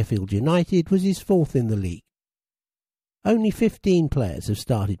against Sheffield United was his 4th in the league. Only 15 players have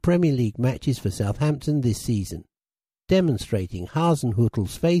started Premier League matches for Southampton this season, demonstrating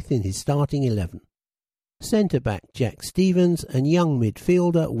Hasenhüttl's faith in his starting 11. Centre-back Jack Stevens and young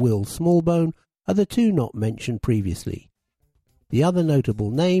midfielder Will Smallbone are the 2 not mentioned previously. The other notable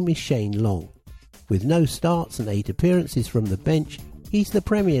name is Shane Long. With no starts and 8 appearances from the bench, he's the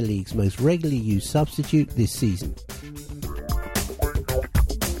Premier League's most regularly used substitute this season.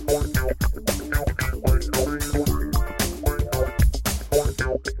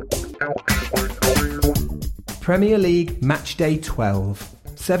 Premier League Matchday 12,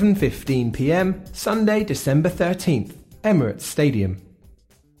 7:15 p.m, Sunday, December 13th, Emirates Stadium.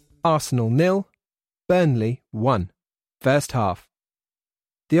 Arsenal 0, Burnley 1. First half.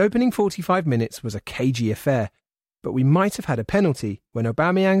 The opening 45 minutes was a cagey affair, but we might have had a penalty when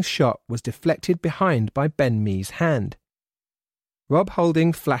Aubameyang's shot was deflected behind by Ben Mee's hand. Rob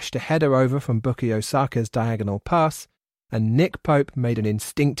Holding flashed a header over from Bukayo Saka's diagonal pass, and Nick Pope made an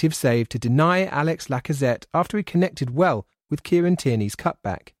instinctive save to deny Alex Lacazette after he connected well with Kieran Tierney's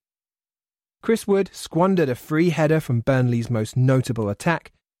cutback. Chris Wood squandered a free header from Burnley's most notable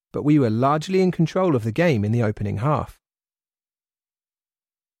attack, but we were largely in control of the game in the opening half.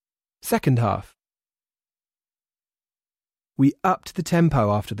 Second half. We upped the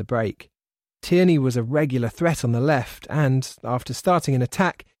tempo after the break. Tierney was a regular threat on the left and, after starting an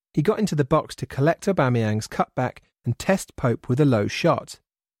attack, he got into the box to collect Aubameyang's cutback and test Pope with a low shot.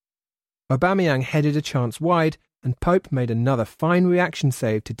 Aubameyang headed a chance wide, and Pope made another fine reaction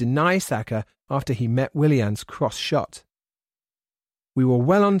save to deny Saka after he met Willian's cross shot. We were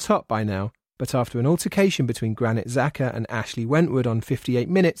well on top by now, but after an altercation between Granit Xhaka and Ashley Wentwood on 58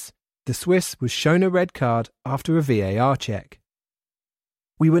 minutes, the Swiss was shown a red card after a VAR check.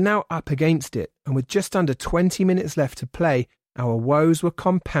 We were now up against it, and with just under 20 minutes left to play, our woes were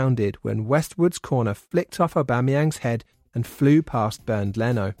compounded when Westwood's corner flicked off Aubameyang's head and flew past Bernd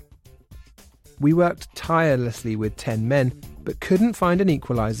Leno. We worked tirelessly with 10 men, but couldn't find an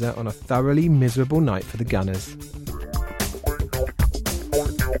equaliser on a thoroughly miserable night for the Gunners.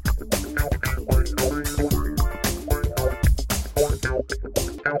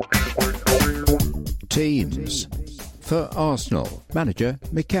 Teams. For Arsenal, manager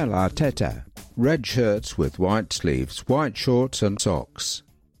Mikel Arteta. Red shirts with white sleeves, white shorts and socks.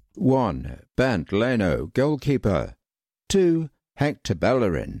 1. Bernd Leno, goalkeeper. 2. Hector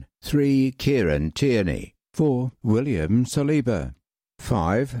Bellerin. 3. Kieran Tierney. 4. William Saliba.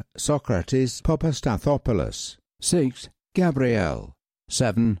 5. Socrates Papastathopoulos. 6. Gabriel.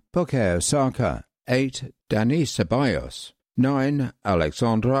 7. Bukayo Saka. 8. Dani Ceballos. 9.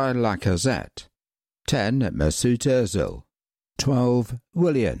 Alexandre Lacazette. 10. Mesut Ozil. 12.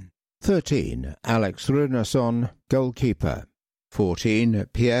 Willian. 13. Alex Runarsson, goalkeeper. 14.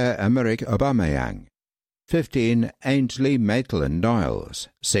 Pierre-Emerick Aubameyang. 15. Ainsley Maitland-Niles.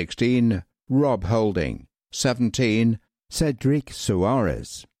 16. Rob Holding. 17. Cedric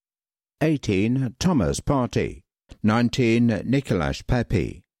Suarez. 18. Thomas Partey. 19. Nicolas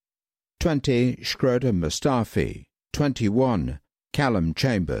Pepe. 20. Schroeder Mustafi. 21. Callum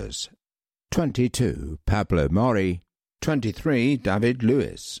Chambers. 22. Pablo Mori. 23. David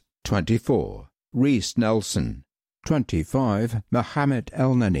Luiz. 24. Reece Nelson. 25. Mohamed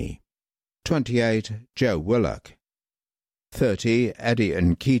Elneny. 28. Joe Willock. 30. Eddie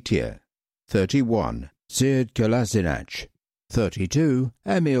Nketiah. 31. Sead Kolasinac. 32,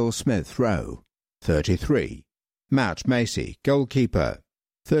 Emil Smith-Rowe. 33, Matt Macy, goalkeeper.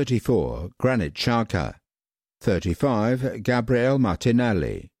 34, Granit Xhaka. 35, Gabriel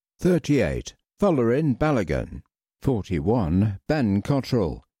Martinelli. 38, Folarin Balogun. 41, Ben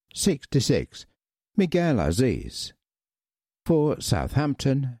Cottrell. 66, Miguel Aziz. For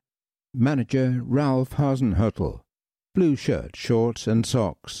Southampton, manager Ralph Hasenhüttl. Blue shirt, shorts and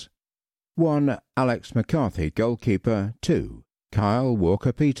socks. 1, Alex McCarthy, goalkeeper. 2, Kyle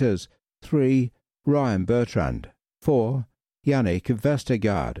Walker-Peters. 3, Ryan Bertrand. 4, Yannick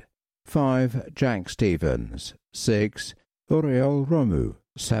Vestergaard. 5, Jack Stevens. 6, Oriol Romu.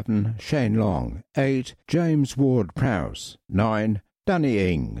 7, Shane Long. 8, James Ward-Prowse. 9,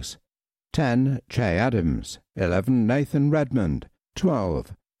 Danny Ings. 10, Che Adams. 11, Nathan Redmond.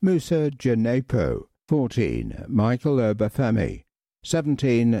 12, Musa Djenepo. 14, Michael Obafemi.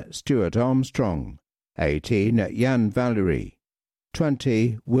 17, Stuart Armstrong. 18, Jan Valery.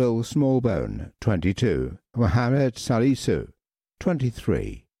 20, Will Smallbone. 22, Mohamed Salisu.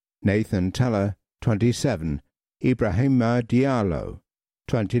 23, Nathan Teller. 27, Ibrahima Diallo.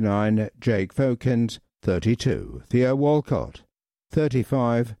 29, Jake Fokins. 32, Theo Walcott.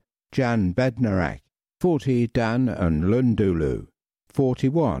 35, Jan Bednarak. 40, Dan Nlundulu.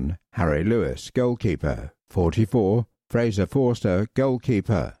 41, Harry Lewis, goalkeeper. 44, Fraser Forster,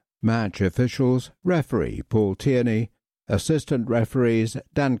 goalkeeper. Match officials, referee Paul Tierney. Assistant referees,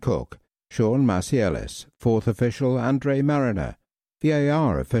 Dan Cook, Sean Macielis. Fourth official, Andre Mariner.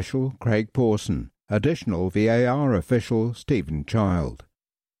 VAR official, Craig Pawson. Additional VAR official, Stephen Child.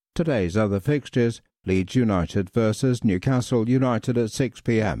 Today's other fixtures: Leeds United versus Newcastle United at 6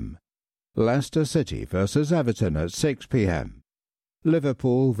 p.m. Leicester City versus Everton at 6 p.m.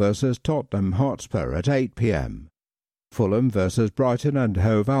 Liverpool versus Tottenham Hotspur at 8 p.m. Fulham versus Brighton and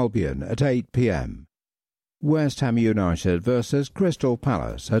Hove Albion at 8 p.m. West Ham United versus Crystal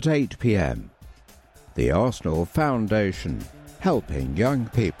Palace at 8 p.m. The Arsenal Foundation, helping young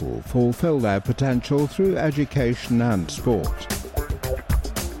people fulfil their potential through education and sport.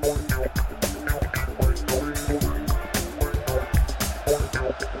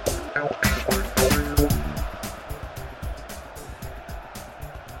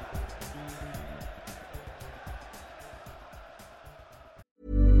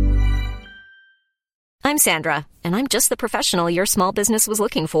 I'm Sandra, and I'm just the professional your small business was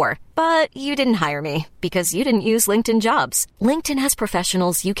looking for. But you didn't hire me because you didn't use LinkedIn Jobs. LinkedIn has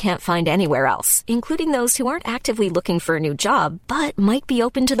professionals you can't find anywhere else, including those who aren't actively looking for a new job, but might be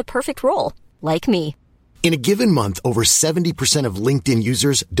open to the perfect role, like me. In a given month, over 70% of LinkedIn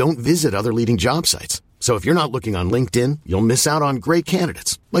users don't visit other leading job sites. So if you're not looking on LinkedIn, you'll miss out on great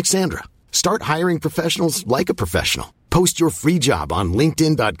candidates, like Sandra. Start hiring professionals like a professional. Post your free job on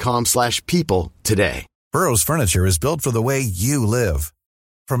linkedin.com/people today. Burrow's furniture is built for the way you live.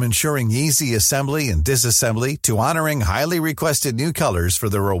 From ensuring easy assembly and disassembly to honoring highly requested new colors for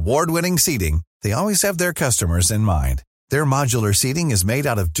their award-winning seating, they always have their customers in mind. Their modular seating is made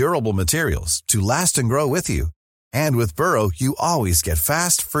out of durable materials to last and grow with you. And with Burrow, you always get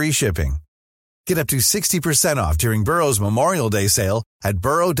fast, free shipping. Get up to 60% off during Burrow's Memorial Day sale at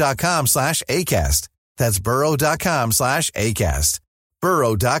burrow.com/ACAST. That's burrow.com/ACAST.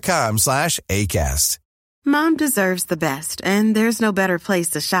 burrow.com/ACAST. Mom deserves the best, and there's no better place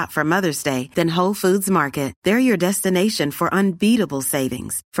to shop for Mother's Day than Whole Foods Market. They're your destination for unbeatable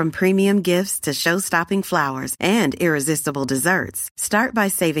savings, from premium gifts to show-stopping flowers and irresistible desserts. Start by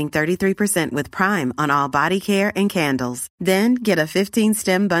saving 33% with Prime on all body care and candles. Then get a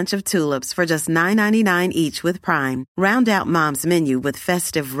 15-stem bunch of tulips for just $9.99 each with Prime. Round out Mom's menu with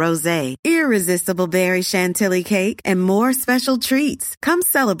festive rosé, irresistible berry chantilly cake, and more special treats. Come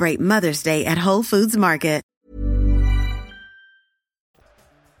celebrate Mother's Day at Whole Foods Market.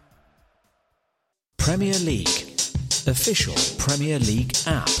 Premier League, official Premier League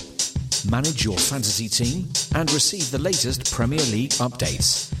app. Manage your fantasy team and receive the latest Premier League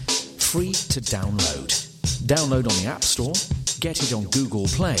updates. Free to download. Download on the App Store, get it on Google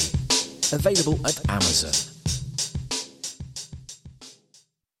Play. Available at Amazon.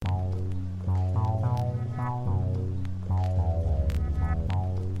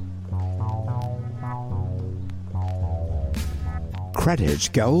 Credit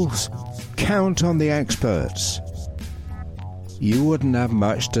goals? Count on the experts. You wouldn't have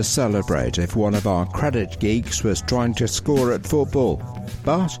much to celebrate if one of our credit geeks was trying to score at football.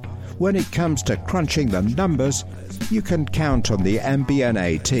 But when it comes to crunching the numbers, you can count on the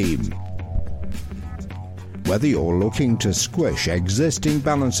MBNA team. Whether you're looking to squish existing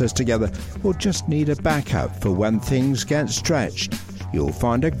balances together or just need a backup for when things get stretched, you'll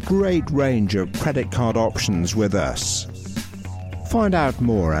find a great range of credit card options with us. Find out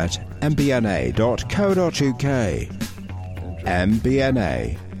more at mbna.co.uk.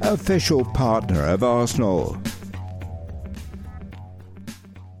 MBNA, official partner of Arsenal.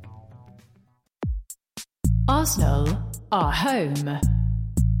 Arsenal are home.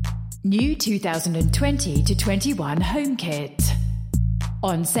 New 2020-21 home kit.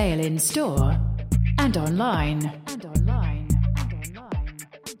 On sale in store and online.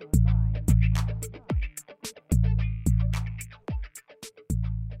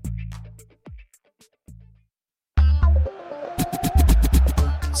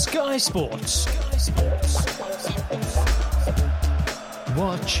 Sky Sports.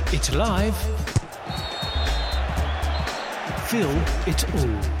 Watch it live. Feel it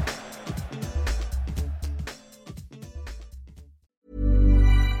all.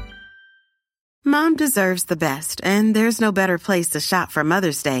 Mom deserves the best, and there's no better place to shop for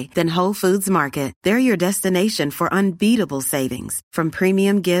Mother's Day than Whole Foods Market. They're your destination for unbeatable savings, from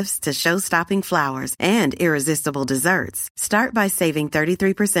premium gifts to show-stopping flowers and irresistible desserts. Start by saving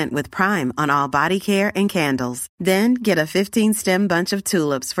 33% with Prime on all body care and candles. Then get a 15-stem bunch of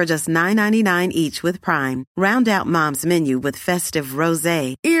tulips for just $9.99 each with Prime. Round out Mom's menu with festive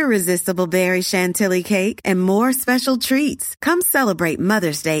rosé, irresistible berry chantilly cake, and more special treats. Come celebrate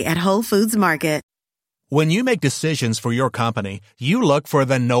Mother's Day at Whole Foods Market. When you make decisions for your company, you look for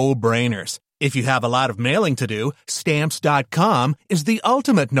the no-brainers. If you have a lot of mailing to do, Stamps.com is the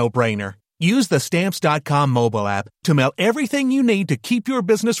ultimate no-brainer. Use the Stamps.com mobile app to mail everything you need to keep your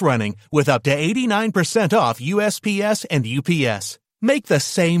business running with up to 89% off USPS and UPS. Make the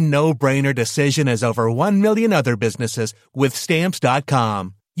same no-brainer decision as over 1 million other businesses with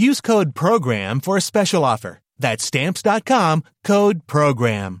Stamps.com. Use code PROGRAM for a special offer. That's Stamps.com, code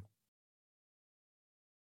PROGRAM.